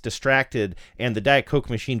think, gets distracted, and the Diet Coke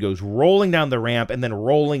machine goes rolling down the ramp and then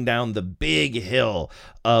rolling down the big hill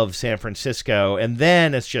of San Francisco. And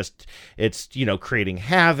then it's creating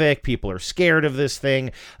havoc. People are scared of this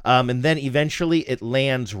thing. And then eventually it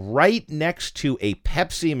lands right next to a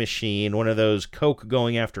Pepsi machine, one of those Coke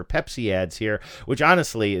going after Pepsi ads here, which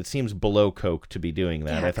honestly, it seems below Coke to be doing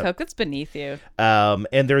that. Yeah, Coke, it's beneath you.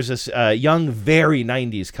 And there's this young, very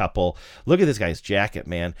 90s couple. Look at this guy's jacket,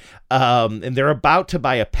 man. And they're about to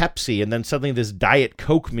buy a Pepsi, and then suddenly this Diet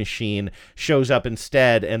Coke machine shows up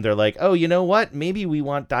instead, and they're like, oh, you know what? Maybe we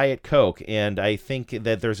want Diet Coke. And I think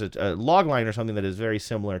that there's a log line or something that is very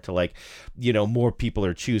similar to like, more people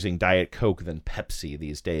are choosing Diet Coke than Pepsi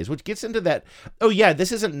these days, which gets into that. Oh, yeah,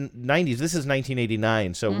 this isn't 90s. This is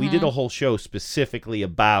 1989. So we did a whole show specifically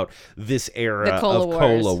about this era the Cola of Wars.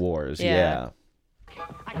 Cola Wars. Yeah.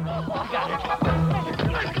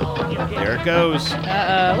 There it goes. Look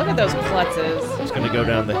at those klutzes. It's going to go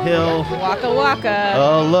down the hill. Waka waka.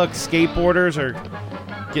 Oh, look, skateboarders are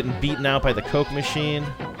getting beaten out by the Coke machine.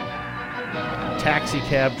 Taxi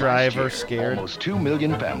cab driver scared. Almost 2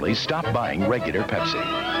 million families stopped buying regular Pepsi,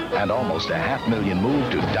 and almost 500,000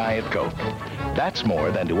 moved to Diet Coke. That's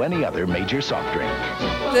more than to any other major soft drink.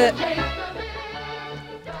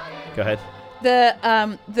 Go ahead.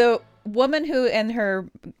 The woman who and her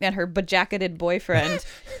bejacketed boyfriend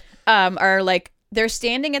are like, they're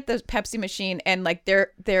standing at the Pepsi machine and like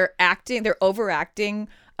they're overacting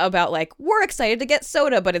about like, we're excited to get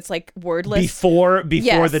soda, but it's like wordless before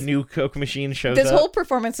the new Coke machine shows up. This whole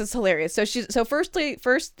performance is hilarious. So first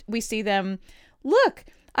we see them look,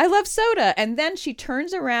 I love soda. And then she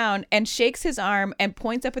turns around and shakes his arm and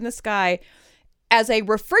points up in the sky as a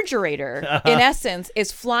refrigerator, in essence,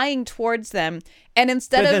 is flying towards them. And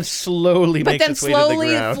instead then slowly makes its way to the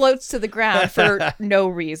ground. Floats to the ground for no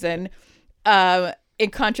reason, in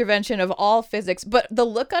contravention of all physics. But the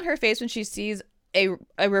look on her face when she sees a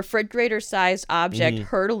refrigerator-sized object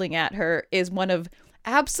hurtling at her is one of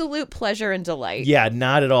absolute pleasure and delight. Yeah,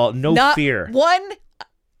 not at all. No fear.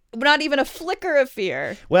 Not even a flicker of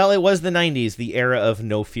fear. Well, it was the 90s, the era of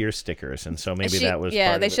no fear stickers, and so maybe that was yeah,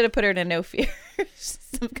 part they of it. should have put her in a no fear,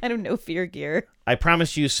 some kind of no fear gear. I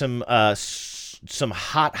promised you some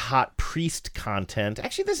hot priest content.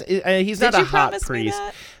 Actually, he's not a hot priest.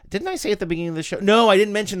 Didn't I say at the beginning of the show? No, I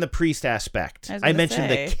didn't mention the priest aspect. I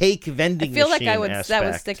mentioned the cake vending machine aspect. I feel like that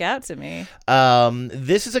would stick out to me.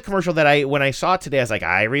 This is a commercial that when I saw it today, I was like,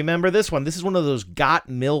 I remember this one. This is one of those Got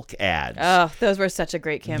Milk ads. Oh, those were such a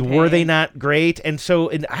great campaign. Were they not great? And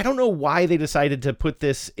I don't know why they decided to put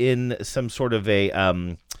this in some sort of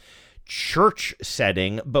a church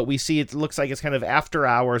setting, but we see it looks like it's kind of after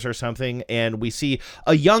hours or something, and we see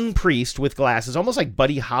a young priest with glasses, almost like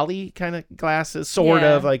Buddy Holly kind of glasses, sort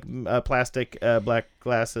of like plastic black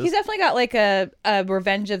glasses. He's definitely got like a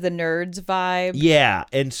Revenge of the Nerds vibe. Yeah,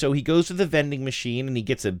 and so he goes to the vending machine and he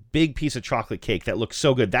gets a big piece of chocolate cake that looks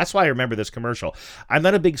so good. That's why I remember this commercial. I'm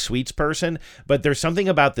not a big sweets person, but there's something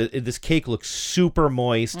about this cake looks super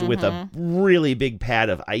moist with a really big pad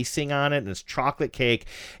of icing on it, and it's chocolate cake,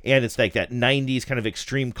 and it's like that 90s kind of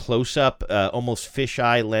extreme close-up, almost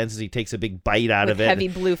fisheye lens as he takes a big bite out of it. Heavy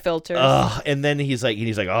blue filters. And then he's like,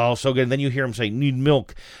 oh, so good. And then you hear him say, need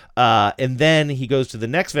milk. And then he goes to the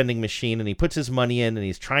next vending machine and he puts his money in and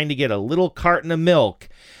he's trying to get a little carton of milk.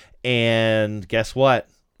 And guess what?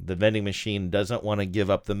 The vending machine doesn't want to give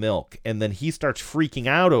up the milk. And then he starts freaking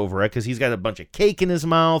out over it because he's got a bunch of cake in his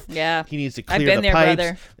mouth. Yeah. He needs to clear the pipes.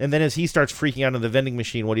 Brother. And then as he starts freaking out on the vending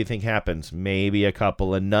machine, what do you think happens? Maybe a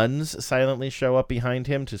couple of nuns silently show up behind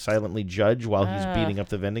him to silently judge while he's beating up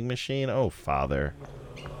the vending machine. Oh, Father.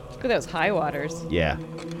 Look at those high waters. Yeah.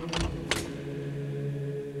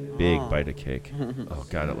 Big bite of cake. Oh,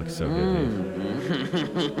 God, it looks so good.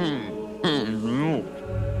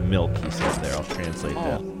 Milk, he says there. I'll translate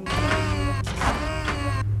that.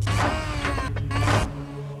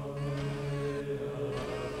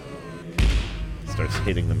 Starts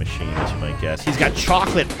hitting the machine, as you might guess. He's got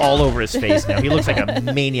chocolate all over his face now. He looks like a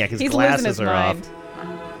maniac. His glasses are off.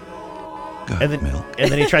 And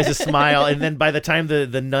then he tries to smile, and then by the time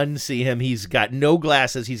the nuns see him, he's got no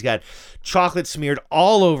glasses. He's got chocolate smeared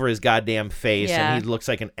all over his goddamn face, and he looks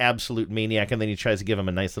like an absolute maniac. And then he tries to give him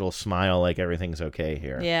a nice little smile, like everything's okay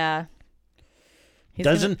here. Yeah.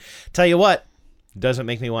 Tell you what, doesn't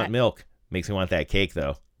make me want milk. Makes me want that cake,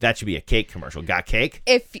 though. That should be a cake commercial. Got cake?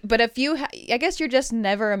 I guess you're just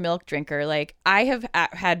never a milk drinker. Like, I have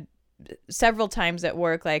had several times at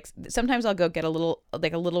work, like sometimes I'll go get a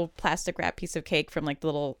little plastic wrap piece of cake from like the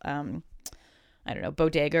little I don't know,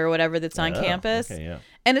 bodega or whatever that's on campus. Okay, yeah.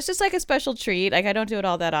 And it's just like a special treat. Like, I don't do it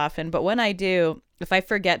all that often, but when I do, if I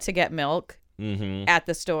forget to get milk at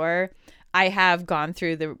the store, I have gone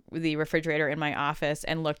through the refrigerator in my office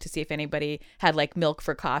and looked to see if anybody had like milk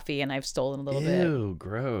for coffee, and I've stolen a little bit. Ew,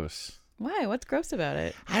 gross. Why? What's gross about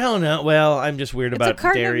it? I don't know. Well, I'm just weird about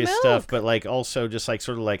dairy stuff, but like also just like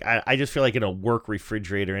sort of like I just feel like in a work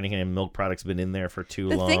refrigerator, any kind of milk product's been in there for too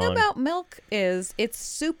long. The thing about milk is it's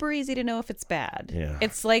super easy to know if it's bad. Yeah.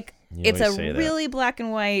 It's like it's a really black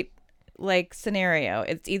and white like scenario.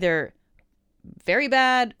 It's either very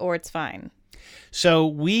bad or it's fine.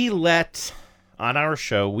 So on our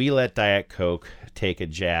show, we let Diet Coke take a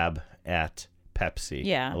jab at Pepsi.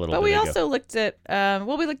 Yeah, a little but bit we ago. also looked at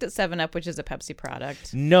we looked at 7-Up, which is a Pepsi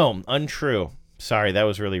product. No, untrue. Sorry, that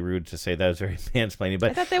was really rude to say. That was very mansplaining. But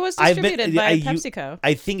I thought that was distributed by PepsiCo.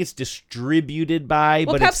 I think it's distributed by.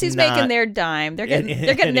 Well, but Pepsi's it's not. making their dime. They're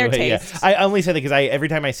getting their taste. Yeah. I only say that because every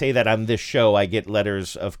time I say that on this show, I get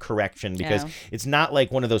letters of correction because it's not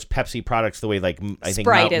like one of those Pepsi products the way like I think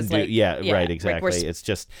Sprite Mountain is Dew. like, Right, exactly.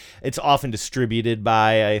 It's often distributed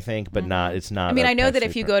by, I think, but not. It's not. I mean, I know that Pepsi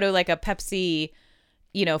if you go to like a Pepsi,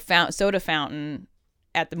 soda fountain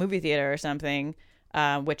at the movie theater or something,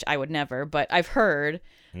 which I would never, but I've heard.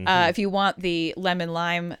 If you want the lemon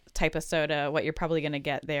lime type of soda, what you're probably going to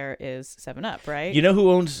get there is 7-Up, right? You know who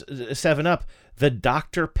owns 7-Up? The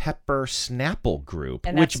Dr. Pepper Snapple Group,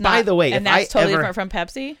 And which, by the way, and if that's I totally ever different from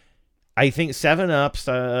Pepsi. I think 7-Up's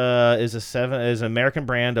is an American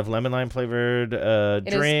brand of lemon lime flavored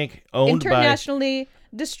drink owned internationally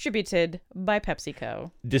distributed by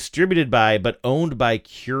PepsiCo. Distributed by, but owned by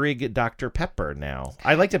Keurig Dr. Pepper now.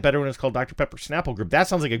 I liked it better when it's called Dr. Pepper Snapple Group. That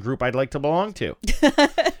sounds like a group I'd like to belong to.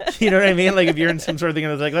 You know what I mean? Like if you're in some sort of thing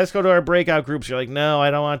and it's like, let's go to our breakout groups. You're like, no,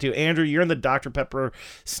 I don't want to. Andrew, you're in the Dr. Pepper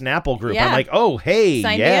Snapple Group. Yeah. I'm like, oh, hey,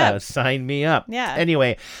 Sign me up. Yeah.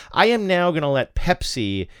 Anyway, I am now going to let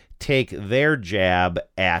Pepsi take their jab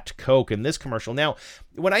at Coke in this commercial. Now,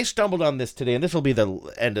 when I stumbled on this today, and this will be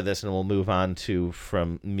the end of this, and we'll move on to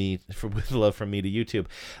with love from me to YouTube.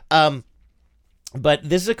 But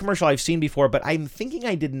this is a commercial I've seen before, but I'm thinking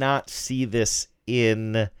I did not see this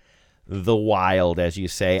in the wild, as you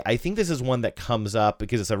say. I think this is one that comes up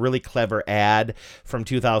because it's a really clever ad from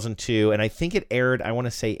 2002, and I think it aired, I want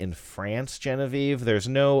to say, in France, Genevieve. There's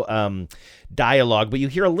no dialogue, but you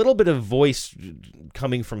hear a little bit of voice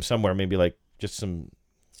coming from somewhere, maybe like just some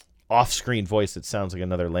off-screen voice that sounds like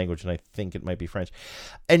another language, and I think it might be French.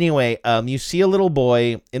 Anyway, you see a little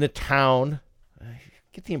boy in a town. I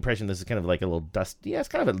get the impression this is kind of like a little dusty. Yeah, it's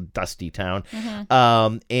kind of a dusty town.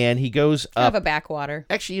 Mm-hmm. And he goes up. Kind of a backwater.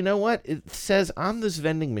 Actually, you know what? It says on this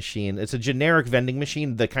vending machine, it's a generic vending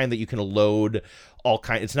machine, the kind that you can load all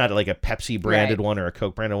kind. It's not like a Pepsi branded one or a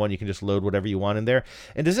Coke branded one. You can just load whatever you want in there.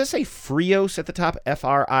 And does this say Frios at the top?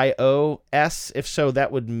 Frios? If so,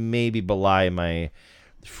 that would maybe belie my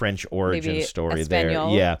French origin story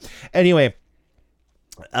Espanol. there. Yeah. Anyway,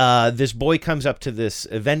 this boy comes up to this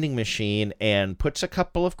vending machine and puts a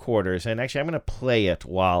couple of quarters. And actually, I'm going to play it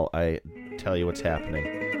while I tell you what's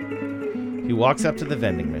happening. He walks up to the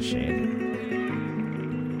vending machine,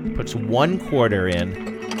 puts 1 quarter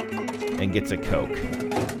in, and gets a Coke.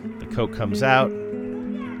 The Coke comes out.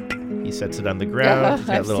 He sets it on the ground. He's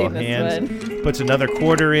got little hands. Puts another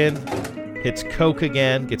quarter in. Hits Coke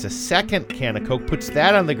again, gets a second can of Coke, puts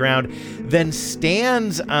that on the ground, then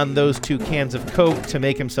stands on those 2 cans of Coke to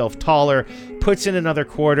make himself taller, puts in another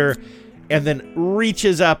quarter, and then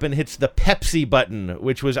reaches up and hits the Pepsi button,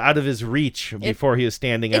 which was out of his reach before he was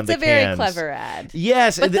standing on the cans. It's a very clever ad.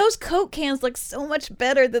 Yes. But those Coke cans look so much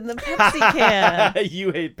better than the Pepsi can. You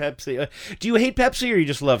hate Pepsi. Do you hate Pepsi or you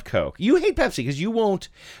just love Coke? You hate Pepsi because you won't,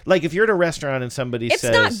 like if you're at a restaurant and somebody says...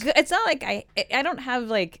 It's not good. It's not like I don't have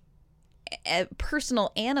like a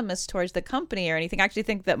personal animus towards the company or anything. I actually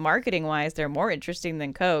think that marketing wise they're more interesting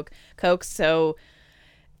than Coke. Coke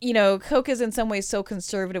is in some ways so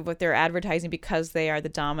conservative with their advertising because they are the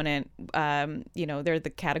dominant they're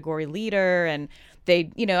the category leader, and they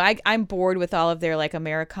I'm bored with all of their like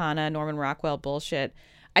Americana, Norman Rockwell bullshit.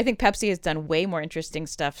 I think Pepsi has done way more interesting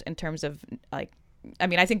stuff in terms of like, I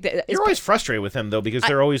mean, I think that you're always frustrated with them though because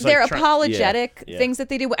they're always they're like apologetic things that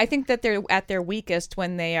they do. I think that they're at their weakest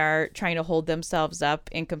when they are trying to hold themselves up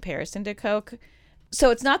in comparison to Coke.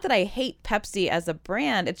 So it's not that I hate Pepsi as a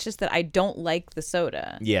brand; it's just that I don't like the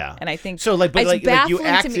soda. Yeah, and I think so. Like you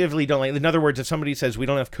actively don't like. In other words, if somebody says we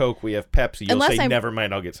don't have Coke, we have Pepsi, you'll say never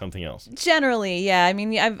mind, I'll get something else. Generally, yeah. I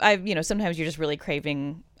mean, I've sometimes you're just really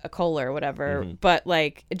craving a cola or whatever, but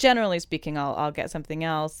like generally speaking, I'll get something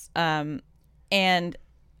else. And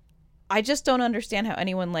I just don't understand how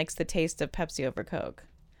anyone likes the taste of Pepsi over Coke.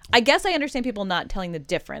 I guess I understand people not telling the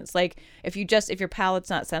difference. Like if your palate's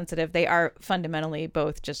not sensitive, they are fundamentally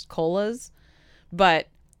both just colas. But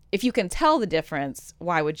if you can tell the difference,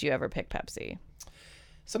 why would you ever pick Pepsi?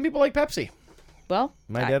 Some people like Pepsi. Well,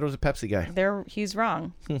 my dad was a Pepsi guy. He's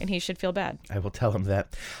wrong, and he should feel bad. I will tell him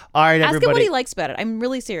that. All right, everybody. Ask him what he likes about it. I'm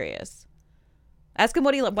really serious. Ask him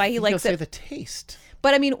why he likes it. He'll say the taste.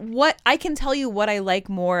 But I mean, I can tell you what I like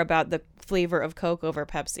more about the flavor of Coke over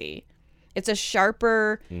Pepsi. It's a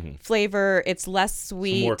sharper flavor. It's less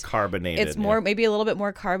sweet. It's more carbonated. It's maybe a little bit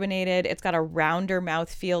more carbonated. It's got a rounder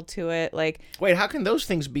mouthfeel to it. Like, wait, how can those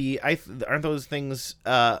things be? Aren't those things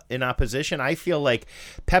in opposition? I feel like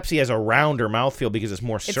Pepsi has a rounder mouthfeel because it's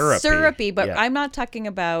more syrupy. It's syrupy, but I'm not talking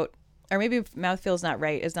about, or maybe mouthfeel is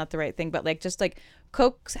not the right thing. But like, just like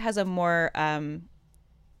Coke has a more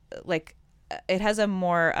it has a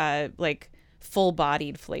more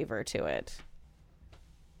full-bodied flavor to it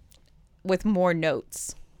with more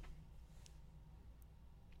notes.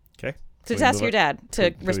 Okay. So just ask your dad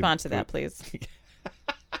to respond to that, please.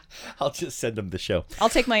 I'll just send him the show. I'll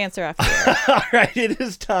take my answer after. All right, it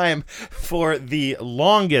is time for the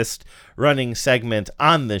longest running segment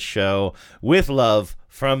on this show, With Love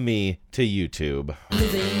from Me to YouTube.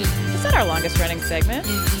 Is that our longest running segment?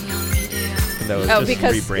 No,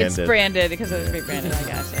 because rebranded. It's branded because it was rebranded. I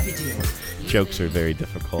gotcha. Jokes are very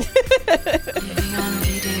difficult.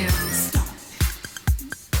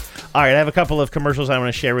 All right, I have a couple of commercials I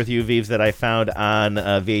want to share with you, Vives, that I found on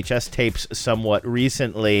VHS tapes somewhat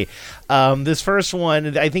recently. This first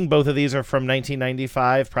one, I think both of these are from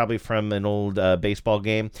 1995, probably from an old baseball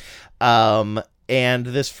game. And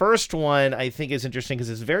this first one, I think, is interesting because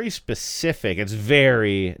it's very specific. It's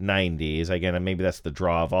very 90s. Again, maybe that's the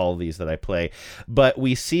draw of all of these that I play. But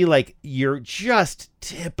we see, like, you're just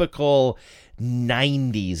typical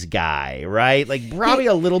 90s guy, right? Like, probably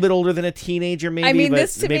a little bit older than a teenager, maybe. I mean, but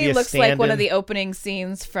this to maybe me a looks like one of stand-in. the opening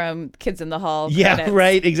scenes from Kids in the Hall. Yeah, credits.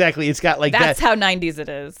 right, exactly. It's got, like, That's that. how 90s it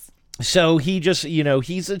is. So he just,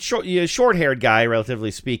 he's a short-haired guy, relatively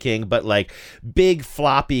speaking, but like big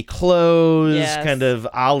floppy clothes, Yes. kind of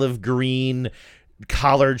olive green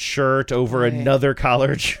collared shirt over another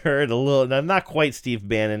collared shirt, a little, not quite Steve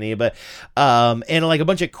Bannon-y, but and like a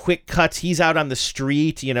bunch of quick cuts. He's out on the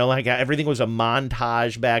street, like everything was a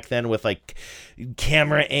montage back then with like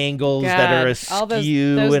camera angles that are all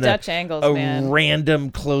askew those and Dutch angles, a man.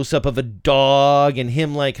 random close-up of a dog and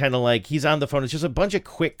him like kind of like he's on the phone. It's just a bunch of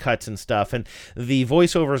quick cuts and stuff, and the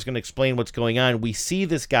voiceover is going to explain what's going on. We see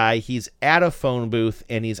this guy, he's at a phone booth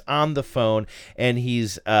and he's on the phone and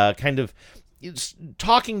he's kind of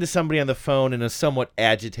talking to somebody on the phone in a somewhat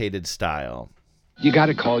agitated style. You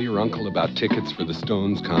gotta call your uncle about tickets for the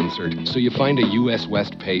Stones concert, so you find a US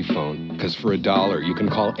West payphone. Because for $1, you can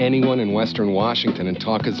call anyone in Western Washington and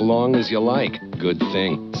talk as long as you like. Good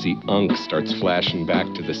thing. See, Unc starts flashing back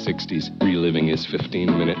to the 60s, reliving his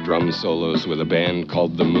 15-minute drum solos with a band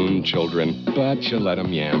called the Moon Children. But you let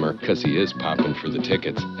him yammer, because he is popping for the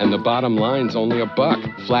tickets. And the bottom line's only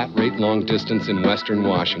 $1. Flat rate long distance in Western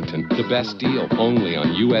Washington. The best deal, only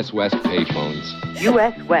on US West payphones.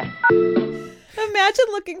 US West. Imagine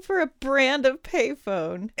looking for a brand of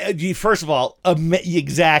payphone. First of all,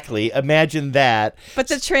 exactly. Imagine that. But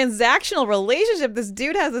the transactional relationship this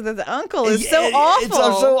dude has with his uncle is so awful. It's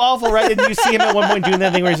so awful, right? And you see him at one point doing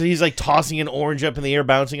that thing where he's like tossing an orange up in the air,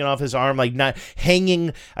 bouncing it off his arm, like not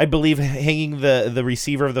hanging, I believe, the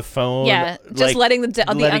receiver of the phone. Yeah, just like, letting the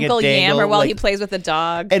uncle yammer while he plays with the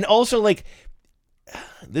dog. And also, like,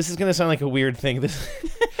 this is going to sound like a weird thing.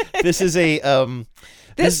 This is a...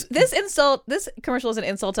 This commercial is an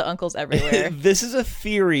insult to uncles everywhere. This is a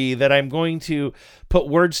theory that I'm going to put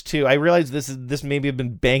words to. I realize this maybe have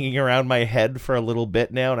been banging around my head for a little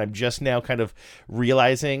bit now, and I'm just now kind of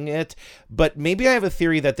realizing it. But maybe I have a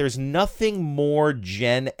theory that there's nothing more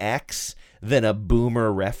Gen X than a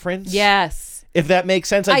boomer reference. Yes. If that makes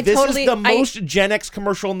sense. Like, this is the most Gen X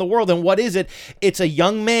commercial in the world. And what is it? It's a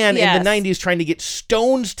young man in the 90s trying to get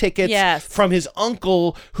Stones tickets from his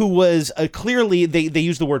uncle, who was clearly, they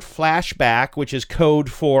use the word flashback, which is code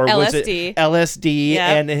for LSD. LSD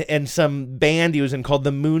and some band he was in called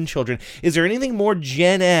the Moon Children. Is there anything more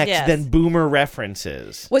Gen X than boomer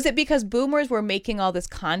references? Was it because boomers were making all this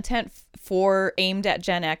content aimed at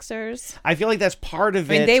Gen Xers? I feel like that's part of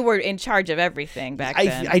it. I mean, they were in charge of everything back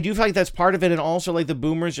then. I do feel like that's part of it. And also, like, the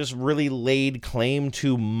boomers just really laid claim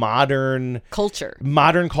to modern culture,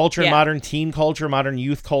 modern teen culture, modern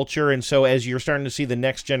youth culture. And so as you're starting to see the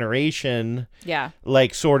next generation,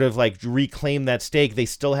 like, sort of like reclaim that stake, they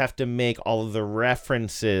still have to make all of the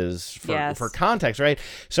references for context, right?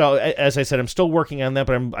 So as I said, I'm still working on that,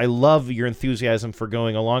 but I love your enthusiasm for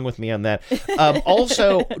going along with me on that.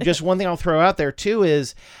 Also, just one thing I'll throw out there too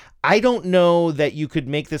is, I don't know that you could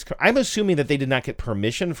make this. I'm assuming that they did not get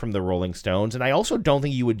permission from the Rolling Stones, and I also don't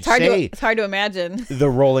think you would say it's hard to imagine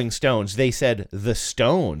the Rolling Stones. They said the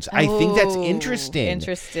Stones. I think that's interesting.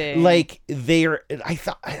 Interesting. Like, they're. I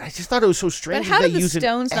just thought it was so strange. But how that did the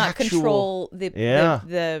Stones not control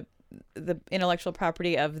the intellectual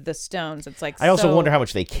property of the Stones? It's like, I also wonder how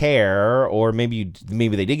much they care, or maybe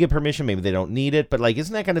they did get permission, maybe they don't need it, but like,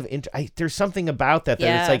 isn't that kind of there's something about that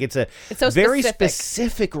it's like it's so very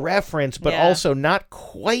specific reference, but also not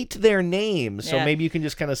quite their name, so maybe you can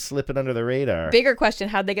just kind of slip it under the radar. Bigger question: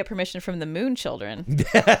 how'd they get permission from the Moon Children?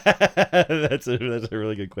 That's a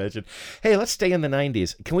really good question. Hey, let's stay in the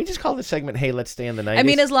 90s. Can we just call this segment "Hey, let's stay in the 90s"? I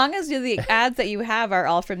mean, as long as the ads that you have are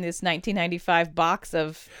all from this 1995 box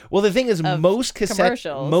of. Well, the thing is, most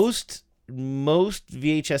commercials. most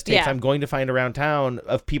VHS tapes I'm going to find around town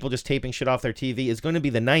of people just taping shit off their TV is going to be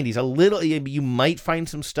the 90s. A little, you might find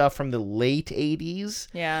some stuff from the late 80s.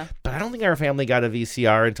 Yeah. But I don't think our family got a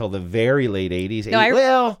VCR until the very late 80s.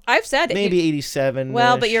 No, I've said maybe 87.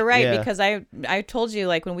 Well, but you're right, because I told you,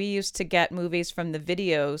 like, when we used to get movies from the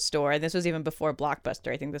video store, and this was even before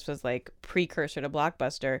Blockbuster. I think this was like precursor to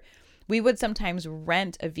Blockbuster. We would sometimes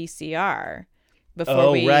rent a VCR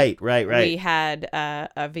before we right. had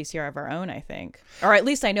a VCR of our own, I think. Or at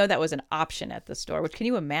least I know that was an option at the store, which can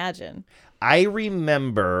you imagine? I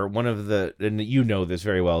remember one of the, and you know this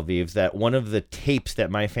very well, Vives, that one of the tapes that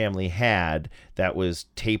my family had that was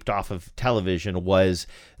taped off of television was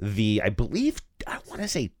I want to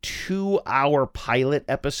say 2-hour pilot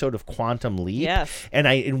episode of Quantum Leap. Yes.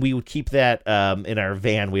 And we would keep that in our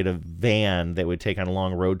van. We had a van that would take on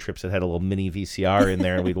long road trips that had a little mini VCR in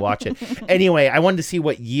there, and we'd watch it. Anyway, I wanted to see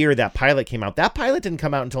what year that pilot came out. That pilot didn't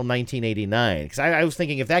come out until 1989, because I was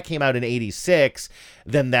thinking if that came out in 86,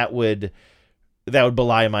 then that would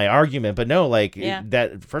belie my argument. But no,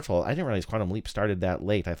 that, first of all, I didn't realize Quantum Leap started that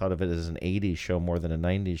late. I thought of it as an 80s show more than a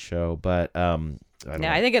 90s show, but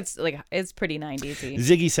I think it's pretty 90s-y.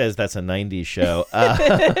 Ziggy says that's a 90s show.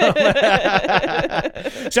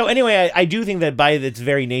 So anyway, I do think that by its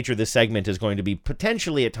very nature, this segment is going to be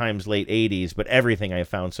potentially at times late 80s, but everything I've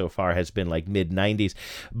found so far has been like mid 90s.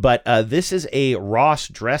 But this is a Ross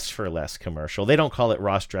Dress for Less commercial. They don't call it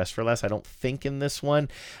Ross Dress for Less, I don't think, in this one,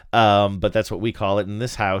 but that's what we call it in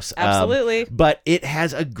this house. Absolutely. But it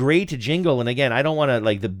has a great jingle, and again, I don't want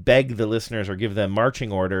to beg the listeners or give them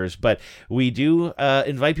marching orders, but we do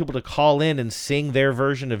invite people to call in and sing their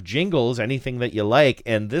version of jingles, anything that you like,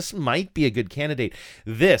 and this might be a good candidate.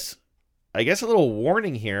 This, I guess a little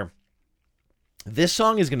warning here, this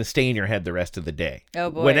song is going to stay in your head the rest of the day. Oh,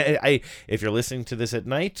 boy. If you're listening to this at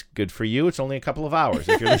night, good for you. It's only a couple of hours.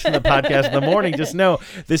 If you're listening to the podcast in the morning, just know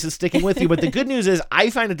this is sticking with you. But the good news is I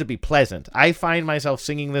find it to be pleasant. I find myself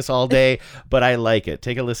singing this all day, but I like it.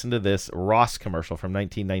 Take a listen to this Ross commercial from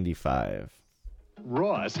 1995.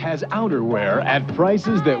 Ross has outerwear at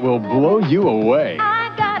prices that will blow you away.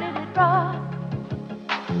 I got it at Ross.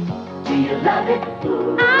 Do you love it?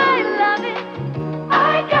 I love it.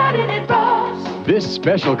 I got it at Ross. This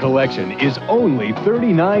special collection is only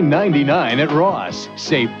 $39.99 at Ross.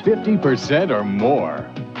 Save 50% or more.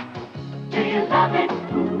 Do you love it?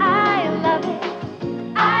 I love it.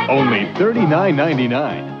 I got Only it.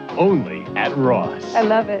 $39.99. Only at Ross. I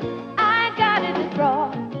love it. I got it at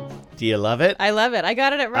Ross. Do you love it? I love it. I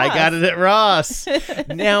got it at Ross. I got it at Ross.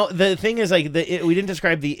 Now, the thing is, we didn't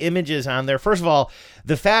describe the images on there. First of all,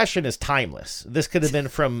 the fashion is timeless. This could have been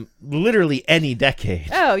from literally any decade.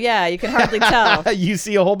 Oh, yeah. You can hardly tell. You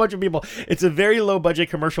see a whole bunch of people. It's a very low-budget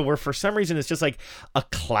commercial where, for some reason, it's just like a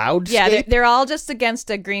cloudscape. Yeah, they're all just against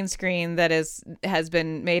a green screen that has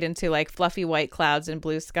been made into like fluffy white clouds and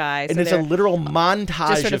blue sky. And it's a literal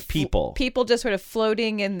montage of people. People just sort of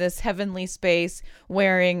floating in this heavenly space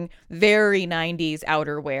wearing very 90s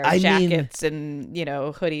outerwear, jackets and,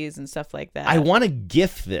 hoodies and stuff like that. I want to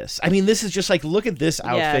GIF this. I mean, this is just like, look at this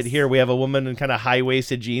outfit here. We have a woman in kind of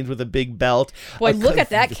high-waisted jeans with a big belt. Boy, look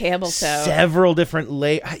at that camel toe. Several different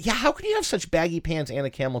layers. Yeah, how can you have such baggy pants and a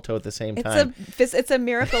camel toe at the same time? It's a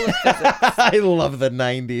miracle of physics. I love the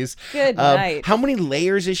 90s. Good night. How many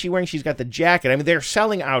layers is she wearing? She's got the jacket. I mean, they're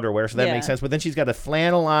selling outerwear, so that makes sense. But then she's got a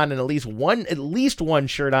flannel on and at least one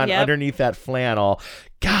shirt on underneath that flannel.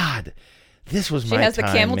 God, this was my time, She has the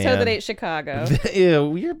camel man. toe that ate Chicago.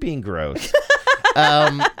 Ew, you're being gross.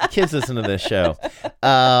 Kids listen to this show. Get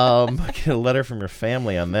a letter from your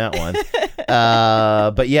family on that one.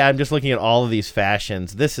 But yeah, I'm just looking at all of these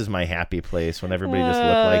fashions. This is my happy place when everybody just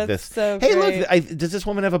look like this. So hey, great. look, does this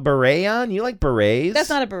woman have a beret on? You like berets? That's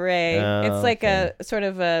not a beret. It's like okay. a sort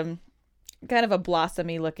of a kind of a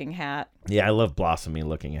blossomy looking hat. Yeah, I love blossomy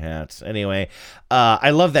looking hats. Anyway, I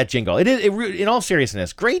love that jingle. It is, in all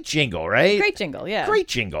seriousness, great jingle, right? Great jingle, yeah. Great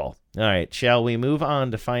jingle. All right, shall we move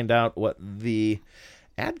on to find out what the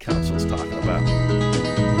ad council's talking about?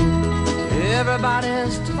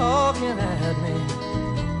 Everybody's talking at me.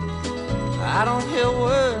 I don't hear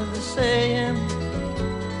words they're saying,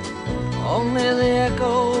 only the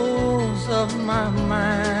echoes of my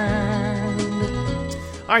mind.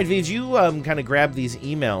 All right, Vij, you kind of grabbed these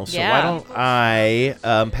emails, so Yeah. why don't I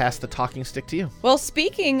pass the talking stick to you? Well,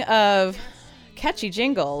 speaking of catchy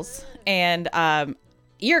jingles and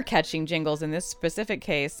ear-catching jingles in this specific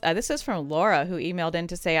case, this is from Laura, who emailed in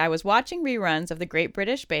to say, I was watching reruns of the Great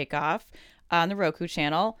British Bake Off on the Roku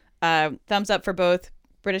channel. Thumbs up for both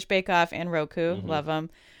British Bake Off and Roku. Mm-hmm. Love them.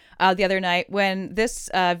 The other night when this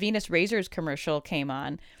Venus Razors commercial came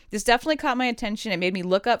on, this definitely caught my attention. It made me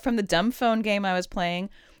look up from the dumb phone game I was playing.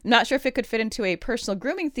 I'm not sure if it could fit into a personal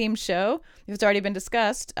grooming themed show. It's already been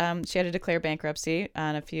discussed. She had to declare bankruptcy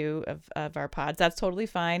on a few of our pods. That's totally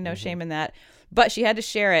fine. No shame in that. But she had to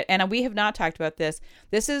share it. And we have not talked about this.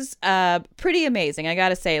 This is pretty amazing. I got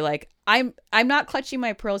to say, like, I'm not clutching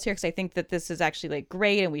my pearls here because I think that this is actually like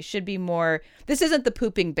great and we should be more. This isn't the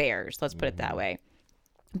pooping bears. Let's put it that way.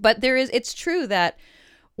 But it's true that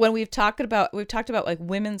when we've talked about like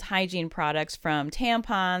women's hygiene products, from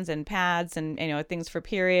tampons and pads and things for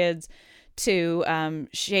periods to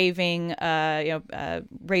shaving,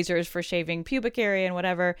 razors for shaving pubic area and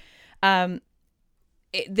whatever.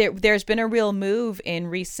 There's been a real move in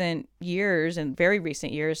recent years, and very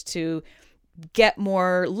recent years, to get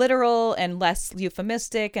more literal and less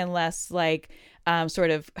euphemistic and less like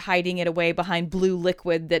sort of hiding it away behind blue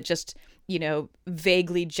liquid that just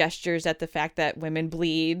vaguely gestures at the fact that women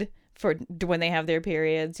bleed for when they have their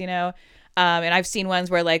periods, and I've seen ones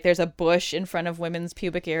where like there's a bush in front of women's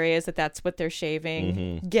pubic areas that's what they're shaving.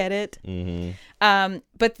 Mm-hmm. Get it? Mm-hmm.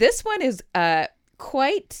 But this one is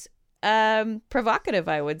quite provocative,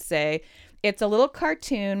 I would say. It's a little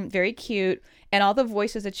cartoon, very cute, and all the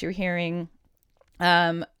voices that you're hearing.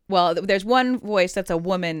 Well, there's one voice that's a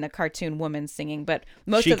woman, a cartoon woman singing, but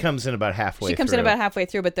she comes in about halfway. She comes in about halfway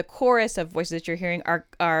through, but the chorus of voices that you're hearing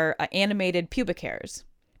are animated pubic hairs,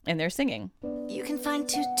 and they're singing. You can find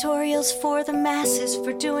tutorials for the masses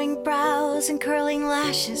for doing brows and curling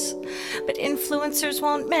lashes, but influencers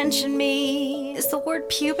won't mention me. Is the word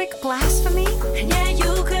pubic blasphemy? And yeah,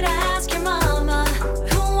 you could ask your mama,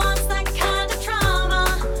 who wants that kind of trauma?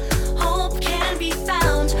 Hope can be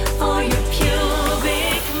found for your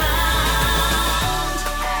pubic mound.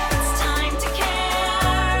 It's time to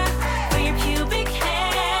care for your pubic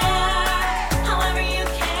hair, however you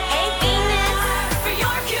care. Hey, for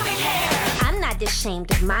your pubic hair. I'm not ashamed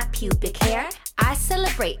of my pubic hair. I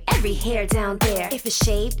celebrate every hair down there. If it's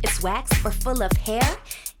shaved, it's waxed, or full of hair,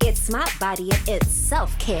 it's my body and it's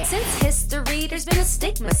self-care. Since history, there's been a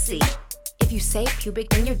stigma, see. If you say pubic,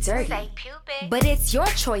 then you're dirty. Say pubic. But it's your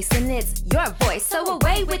choice and it's your voice. So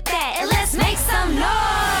away with that and let's make some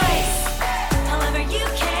noise. However you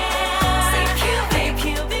can. Say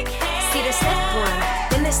pubic hair. See, there's step one,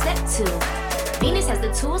 then there's step two. Venus has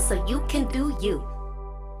the tools so you can do you.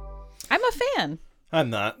 I'm a fan. I'm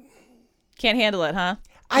not. Can't handle it, huh?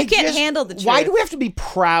 I can't handle the truth. Why do we have to be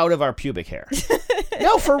proud of our pubic hair?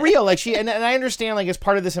 No, for real. Like and I understand like it's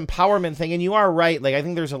part of this empowerment thing, and you are right. Like I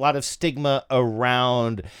think there's a lot of stigma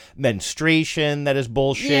around menstruation that is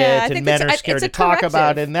bullshit, and men are scared to talk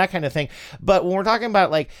about it and that kind of thing. But when we're talking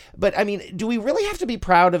about but I mean, do we really have to be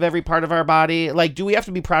proud of every part of our body? Like, do we have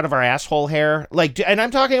to be proud of our asshole hair? Like, and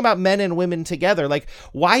I'm talking about men and women together. Like,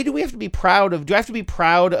 why do we have to be proud of? Do I have to be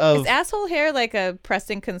proud of? Is asshole hair like a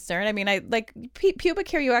pressing concern? I mean, pubic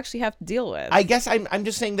hair you actually have to deal with. I guess I'm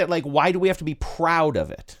just saying that like, why do we have to be proud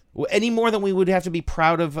of it any more than we would have to be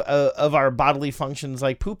proud of our bodily functions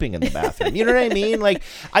like pooping in the bathroom? You know what I mean? Like,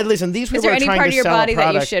 listen, these people are trying to sell a product. Is there any part of your body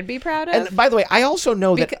that you should be proud of? And by the way, I also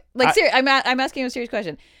know that I'm asking you a serious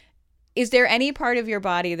question. Is there any part of your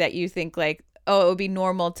body that you think like, oh, it would be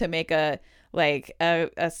normal to make a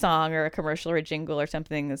song or a commercial or a jingle or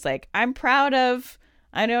something that's like, I'm proud of,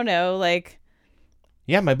 I don't know, like.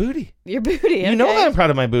 Yeah, my booty. Your booty. Okay. You know that I'm proud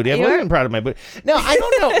of my booty. I've always been proud of my booty. No, I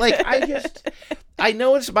don't know. Like, I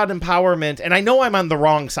know it's about empowerment, and I know I'm on the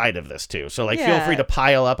wrong side of this too. So, feel free to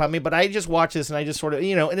pile up on me. But I just watch this, and I just sort of,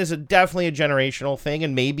 and it's definitely a generational thing,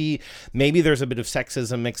 and maybe there's a bit of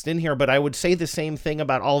sexism mixed in here. But I would say the same thing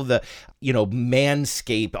about all the,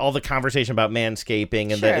 manscape, all the conversation about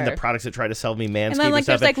manscaping and the products that try to sell me manscaping. And then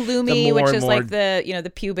stuff. there's Lumi, which is like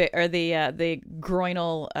the pubic or the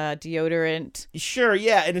groinal deodorant. Sure,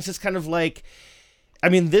 yeah, and it's just kind of like. I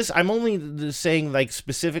mean, I'm only saying like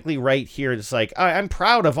specifically right here. It's like I'm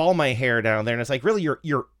proud of all my hair down there, and it's like really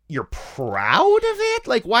you're proud of it.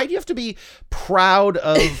 Like, why do you have to be proud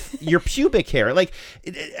of your pubic hair? Like,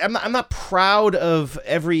 I'm not proud of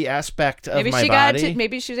every aspect of my body.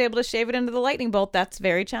 Maybe she was able to shave it into the lightning bolt. That's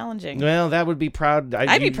very challenging. Well, that would be proud.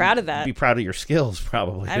 I'd be proud of that. Be proud of your skills,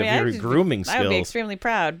 probably. I mean, your grooming skills. I would be extremely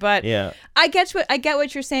proud. But yeah, I get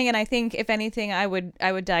what you're saying, and I think if anything, I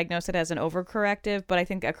would diagnose it as an overcorrective. But I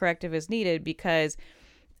think a corrective is needed because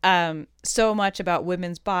so much about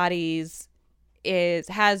women's bodies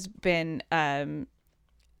has been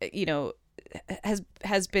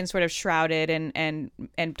sort of shrouded and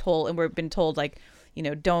told, and we've been told like,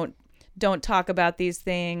 don't talk about these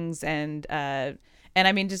things, and I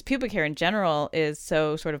mean just pubic hair in general is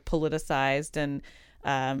so sort of politicized and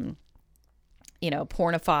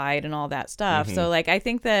pornified and all that stuff. Mm-hmm. So like, I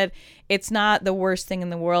think that it's not the worst thing in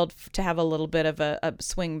the world to have a little bit of a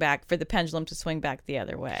swing back, for the pendulum to swing back the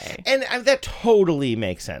other way. And that totally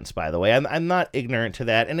makes sense, by the way. I'm not ignorant to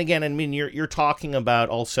that. And again, I mean, you're talking about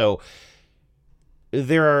also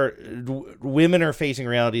women are facing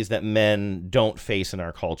realities that men don't face in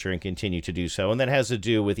our culture and continue to do so. And that has to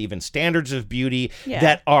do with even standards of beauty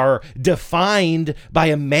that are defined by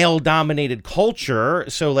a male-dominated culture.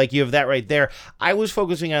 So, like, you have that right there. I was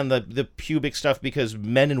focusing on the pubic stuff because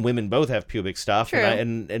men and women both have pubic stuff. True.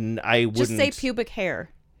 And I wouldn't... Just say pubic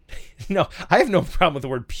hair. No, I have no problem with the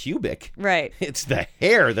word pubic. Right. It's the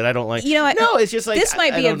hair that I don't like. You know what? No, it's just like... This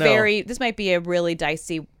might be this might be a really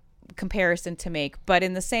dicey comparison to make, but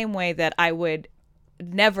in the same way that I would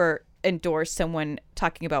never endorse someone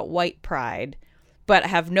talking about white pride, but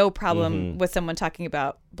have no problem with someone talking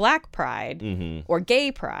about black pride or gay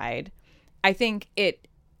pride, I think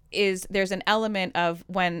there's an element of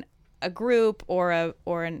when a group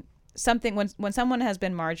when someone has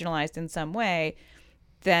been marginalized in some way,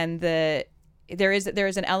 then there is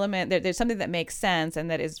an element, there's something that makes sense and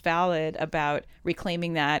that is valid about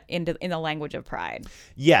reclaiming that in the language of pride.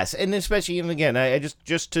 Yes, and especially, and again, I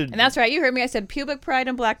just to... And that's right, you heard me, I said pubic pride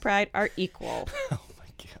and black pride are equal. Oh my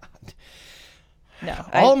God. No.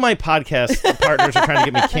 All my podcast partners are trying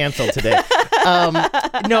to get me canceled today.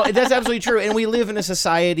 No, that's absolutely true. And we live in a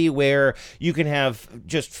society where you can have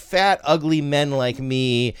just fat, ugly men like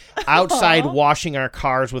me outside washing our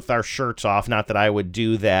cars with our shirts off. Not that I would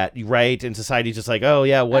do that, right? And society's just like, oh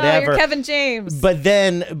yeah, whatever. Oh, you're Kevin James. But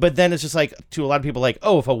then it's just like, to a lot of people, like,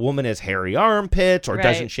 oh, if a woman has hairy armpits or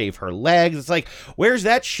doesn't shave her legs, it's like, where's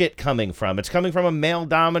that shit coming from? It's coming from a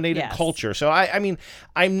male-dominated culture. So I mean,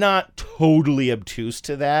 I'm not totally obtuse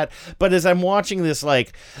to that, but as I'm watching this,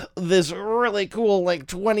 like, this really cool, like,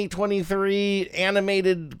 2023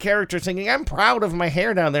 animated character singing, I'm proud of my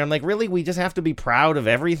hair down there. I'm like, really? We just have to be proud of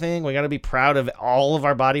everything? We got to be proud of all of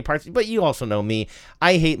our body parts? But you also know me.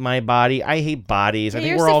 I hate my body. I hate bodies. I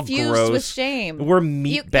think we're all gross. With shame. We're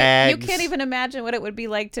meat bags. You can't even imagine what it would be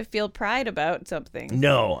like to feel pride about something.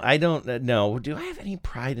 No, I don't know. Do I have any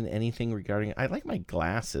pride in anything regarding... I like my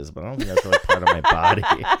glasses, but I don't think that's really part of my body.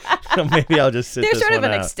 So maybe I'll just sit They're this sort of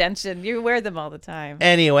one an out. extension. You wear them all the time.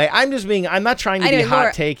 Anyway, I'm not trying to be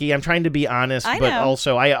hot takey. I'm trying to be honest, I but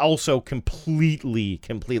know. I also completely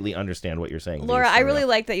understand what you're saying. Laura, I really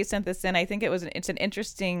like that you sent this in. I think it's an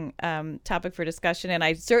interesting topic for discussion, and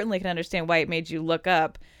I certainly can understand why it made you look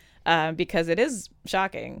up because it is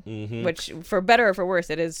shocking, which for better or for worse,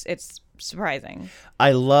 it's surprising.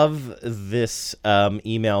 I love this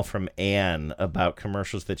email from Anne about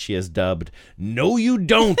commercials that she has dubbed "No You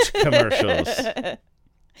Don't" commercials.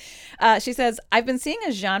 She says, I've been seeing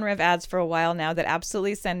a genre of ads for a while now that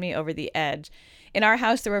absolutely send me over the edge. In our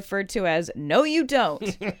house, they're referred to as "No You Don't."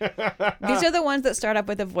 These are the ones that start up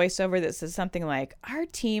with a voiceover that says something like, our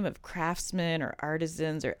team of craftsmen or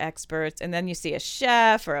artisans or experts, and then you see a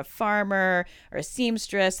chef or a farmer or a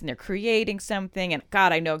seamstress, and they're creating something, and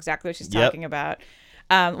God, I know exactly what she's talking about.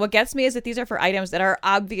 What gets me is that these are for items that are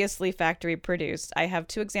obviously factory produced. I have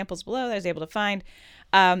 2 examples below that I was able to find.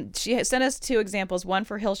 She has sent us 2 examples, one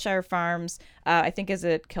for Hillshire Farms, I think is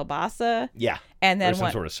it kielbasa? Yeah. And then or some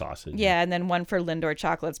one, sort of sausage. Yeah, and then one for Lindor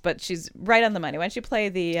Chocolates, but she's right on the money. Why don't you play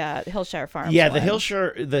the Hillshire Farms Yeah, one?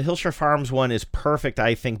 the Hillshire Farms one is perfect,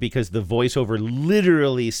 I think, because the voiceover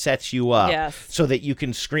literally sets you up so that you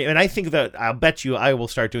can scream. And I think that I'll bet you I will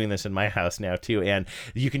start doing this in my house now too. And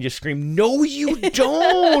you can just scream, "No, you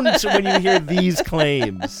don't!" when you hear these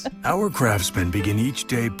claims. Our craftsmen begin each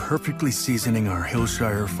day perfectly seasoning our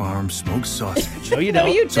Hillshire Farm smoked sausage. No, you don't.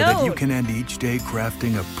 No, you so that you don't. can end each day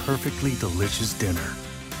crafting a perfectly delicious dinner.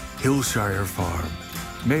 Hillshire Farm,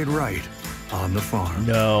 made right on the farm.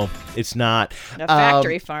 No, it's not. A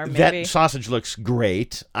factory farm, maybe. That sausage looks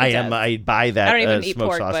great. I buy that I don't even eat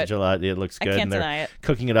smoked pork, sausage but a lot. It looks I good. can't and they're deny it.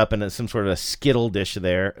 cooking it up in some sort of a skittle dish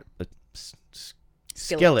there.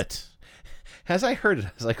 Skillet. As I heard it,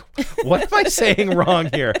 I was like, what am I saying wrong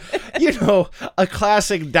here? You know, a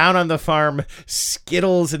classic down on the farm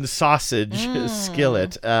Skittles and sausage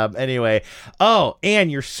skillet. Anyway. Oh, Anne,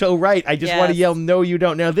 you're so right. I just want to yell, "No, you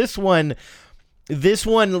don't." Now, this one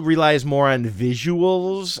relies more on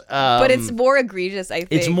visuals. But it's more egregious, I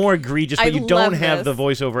think. It's more egregious, but you don't have this. the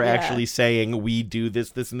voiceover actually saying, "We do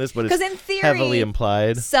this, this, and this," but it's in theory, heavily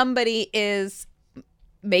implied. Somebody is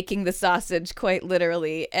making the sausage quite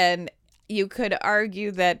literally, and you could argue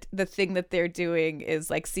that the thing that they're doing is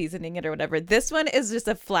like seasoning it or whatever. This one is just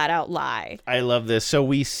a flat out lie. I love this. So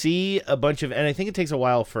we see a bunch of, and I think it takes a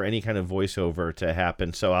while for any kind of voiceover to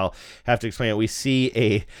happen. So I'll have to explain it. We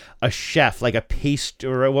see a chef, like a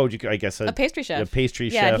or what would you, I guess, a pastry chef. A pastry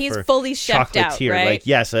chef. Yeah, and he's fully chefed out, right? Like,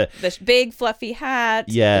 yes. The big fluffy hat.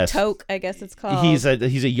 Yes. The toque, I guess it's called. He's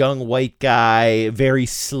a young white guy, very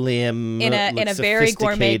slim. In a very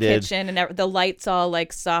gourmet kitchen, and the lights all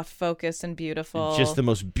like soft focus gorgeous and beautiful. Just the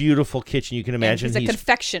most beautiful kitchen you can imagine. And he's a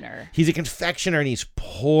confectioner. He's a confectioner, and he's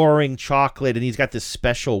pouring chocolate, and he's got this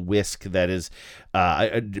special whisk that is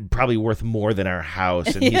probably worth more than our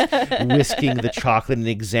house. And he's whisking the chocolate and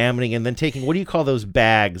examining, and then taking, what do you call those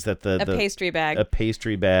bags? A pastry bag. A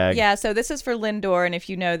pastry bag. Yeah, so this is for Lindor, and if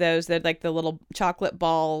you know those, they're like the little chocolate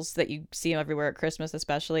balls that you see everywhere at Christmas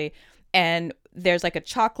especially. And there's like a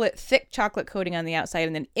thick chocolate coating on the outside,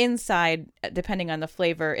 and then inside, depending on the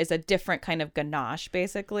flavor, is a different kind of ganache,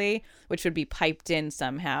 basically, which would be piped in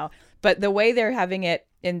somehow. But the way they're having it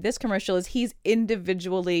in this commercial is he's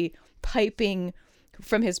individually piping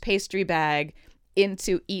from his pastry bag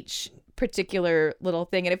into each particular little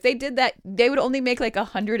thing. And if they did that, they would only make like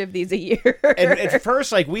 100 of these a year. And at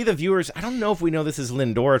first, like, we the viewers, I don't know if we know this is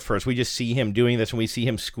Lindor at first. We just see him doing this, and we see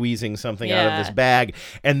him squeezing something out of this bag.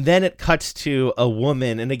 And then it cuts to a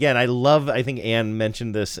woman. And again, I think Anne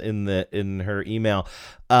mentioned this in her email.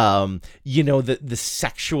 You know, the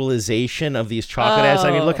sexualization of these chocolate ads.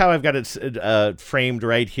 I mean, look how I've got it framed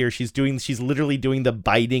right here. She's literally doing the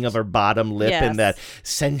biting of her bottom lip in that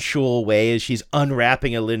sensual way as she's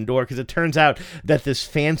unwrapping a Lindor, because it turns out that this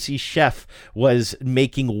fancy chef was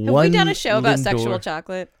making Have one we done a show about Lindor. sexual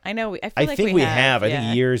chocolate? I know. I think we have. I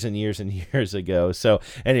think years and years and years ago. So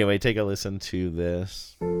anyway, take a listen to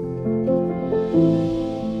this.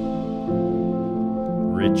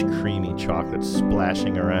 Rich, creamy chocolate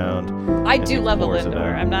splashing around. I do love a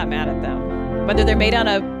Lindor. I'm not mad at them, whether they're made on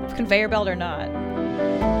a conveyor belt or not.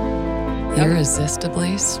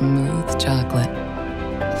 Irresistibly smooth chocolate.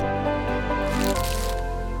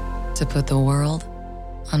 To put the world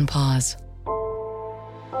on pause.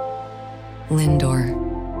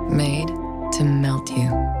 Lindor, made to melt you.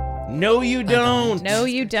 No, you don't. No,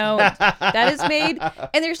 you don't. That is made,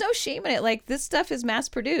 and there's no shame in it. Like, this stuff is mass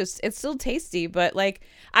produced. It's still tasty, but like,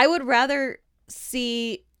 I would rather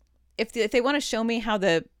see if they want to show me how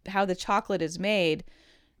the chocolate is made.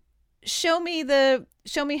 Show me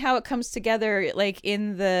how it comes together, like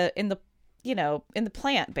in the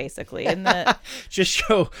plant, basically. In the just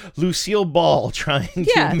show Lucille Ball trying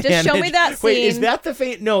to manage. Just show me that scene. Wait, is that the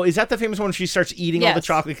famous one when she starts eating all the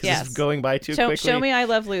chocolate because it's going by too quickly? Show me I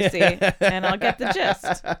Love Lucy, and I'll get the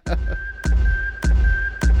gist.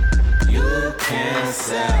 You can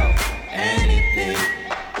sell anything.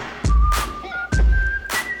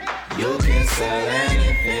 You can sell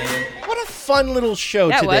anything. What a fun little show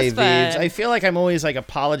That today, was fun. Vives. I feel like I'm always like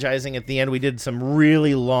apologizing at the end. We did some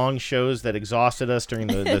really long shows that exhausted us during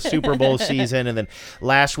the Super Bowl season, and then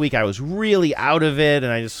last week I was really out of it,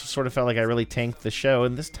 and I just sort of felt like I really tanked the show.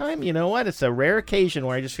 And this time, you know what? It's a rare occasion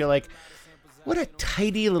where I just feel like, what a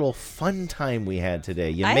tidy little fun time we had today.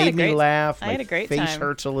 You made me laugh. I had a great face time.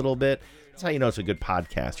 hurts a little bit. That's how you know it's a good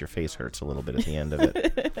podcast. Your face hurts a little bit at the end of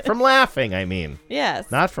it. From laughing, I mean. Yes.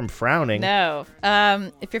 Not from frowning. No.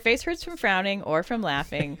 If your face hurts from frowning or from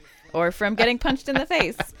laughing or from getting punched in the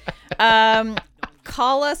face,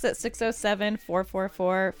 call us at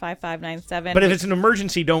 607-444-5597. But if it's an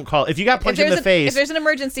emergency, don't call. If you got punched in the face, if there's an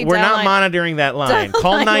emergency, we're dial not monitoring that line.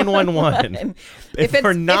 Call 911. If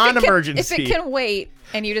for non-emergency. If it can wait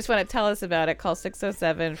and you just want to tell us about it, call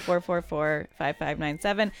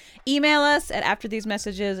 607-444-5597. Email us at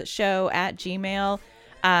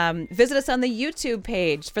afterthesemessages@gmail.com. Visit us on the YouTube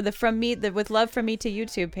page for the With Love From Me to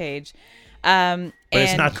YouTube page. But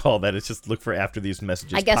it's not called that. It's just look for After These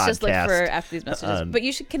Messages. I guess podcast. just look for After These Messages. But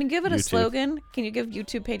can you give it a YouTube. slogan? Can you give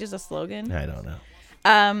YouTube pages a slogan? I don't know.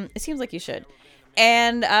 It seems like you should.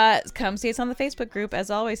 And come see us on the Facebook group.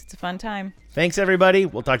 As always, it's a fun time. Thanks, everybody.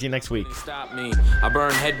 We'll talk to you next week. Stop me. I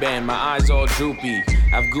burn headband, my eyes all droopy.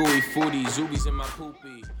 Have gooey foodie, zoobies in my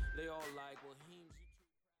poopy.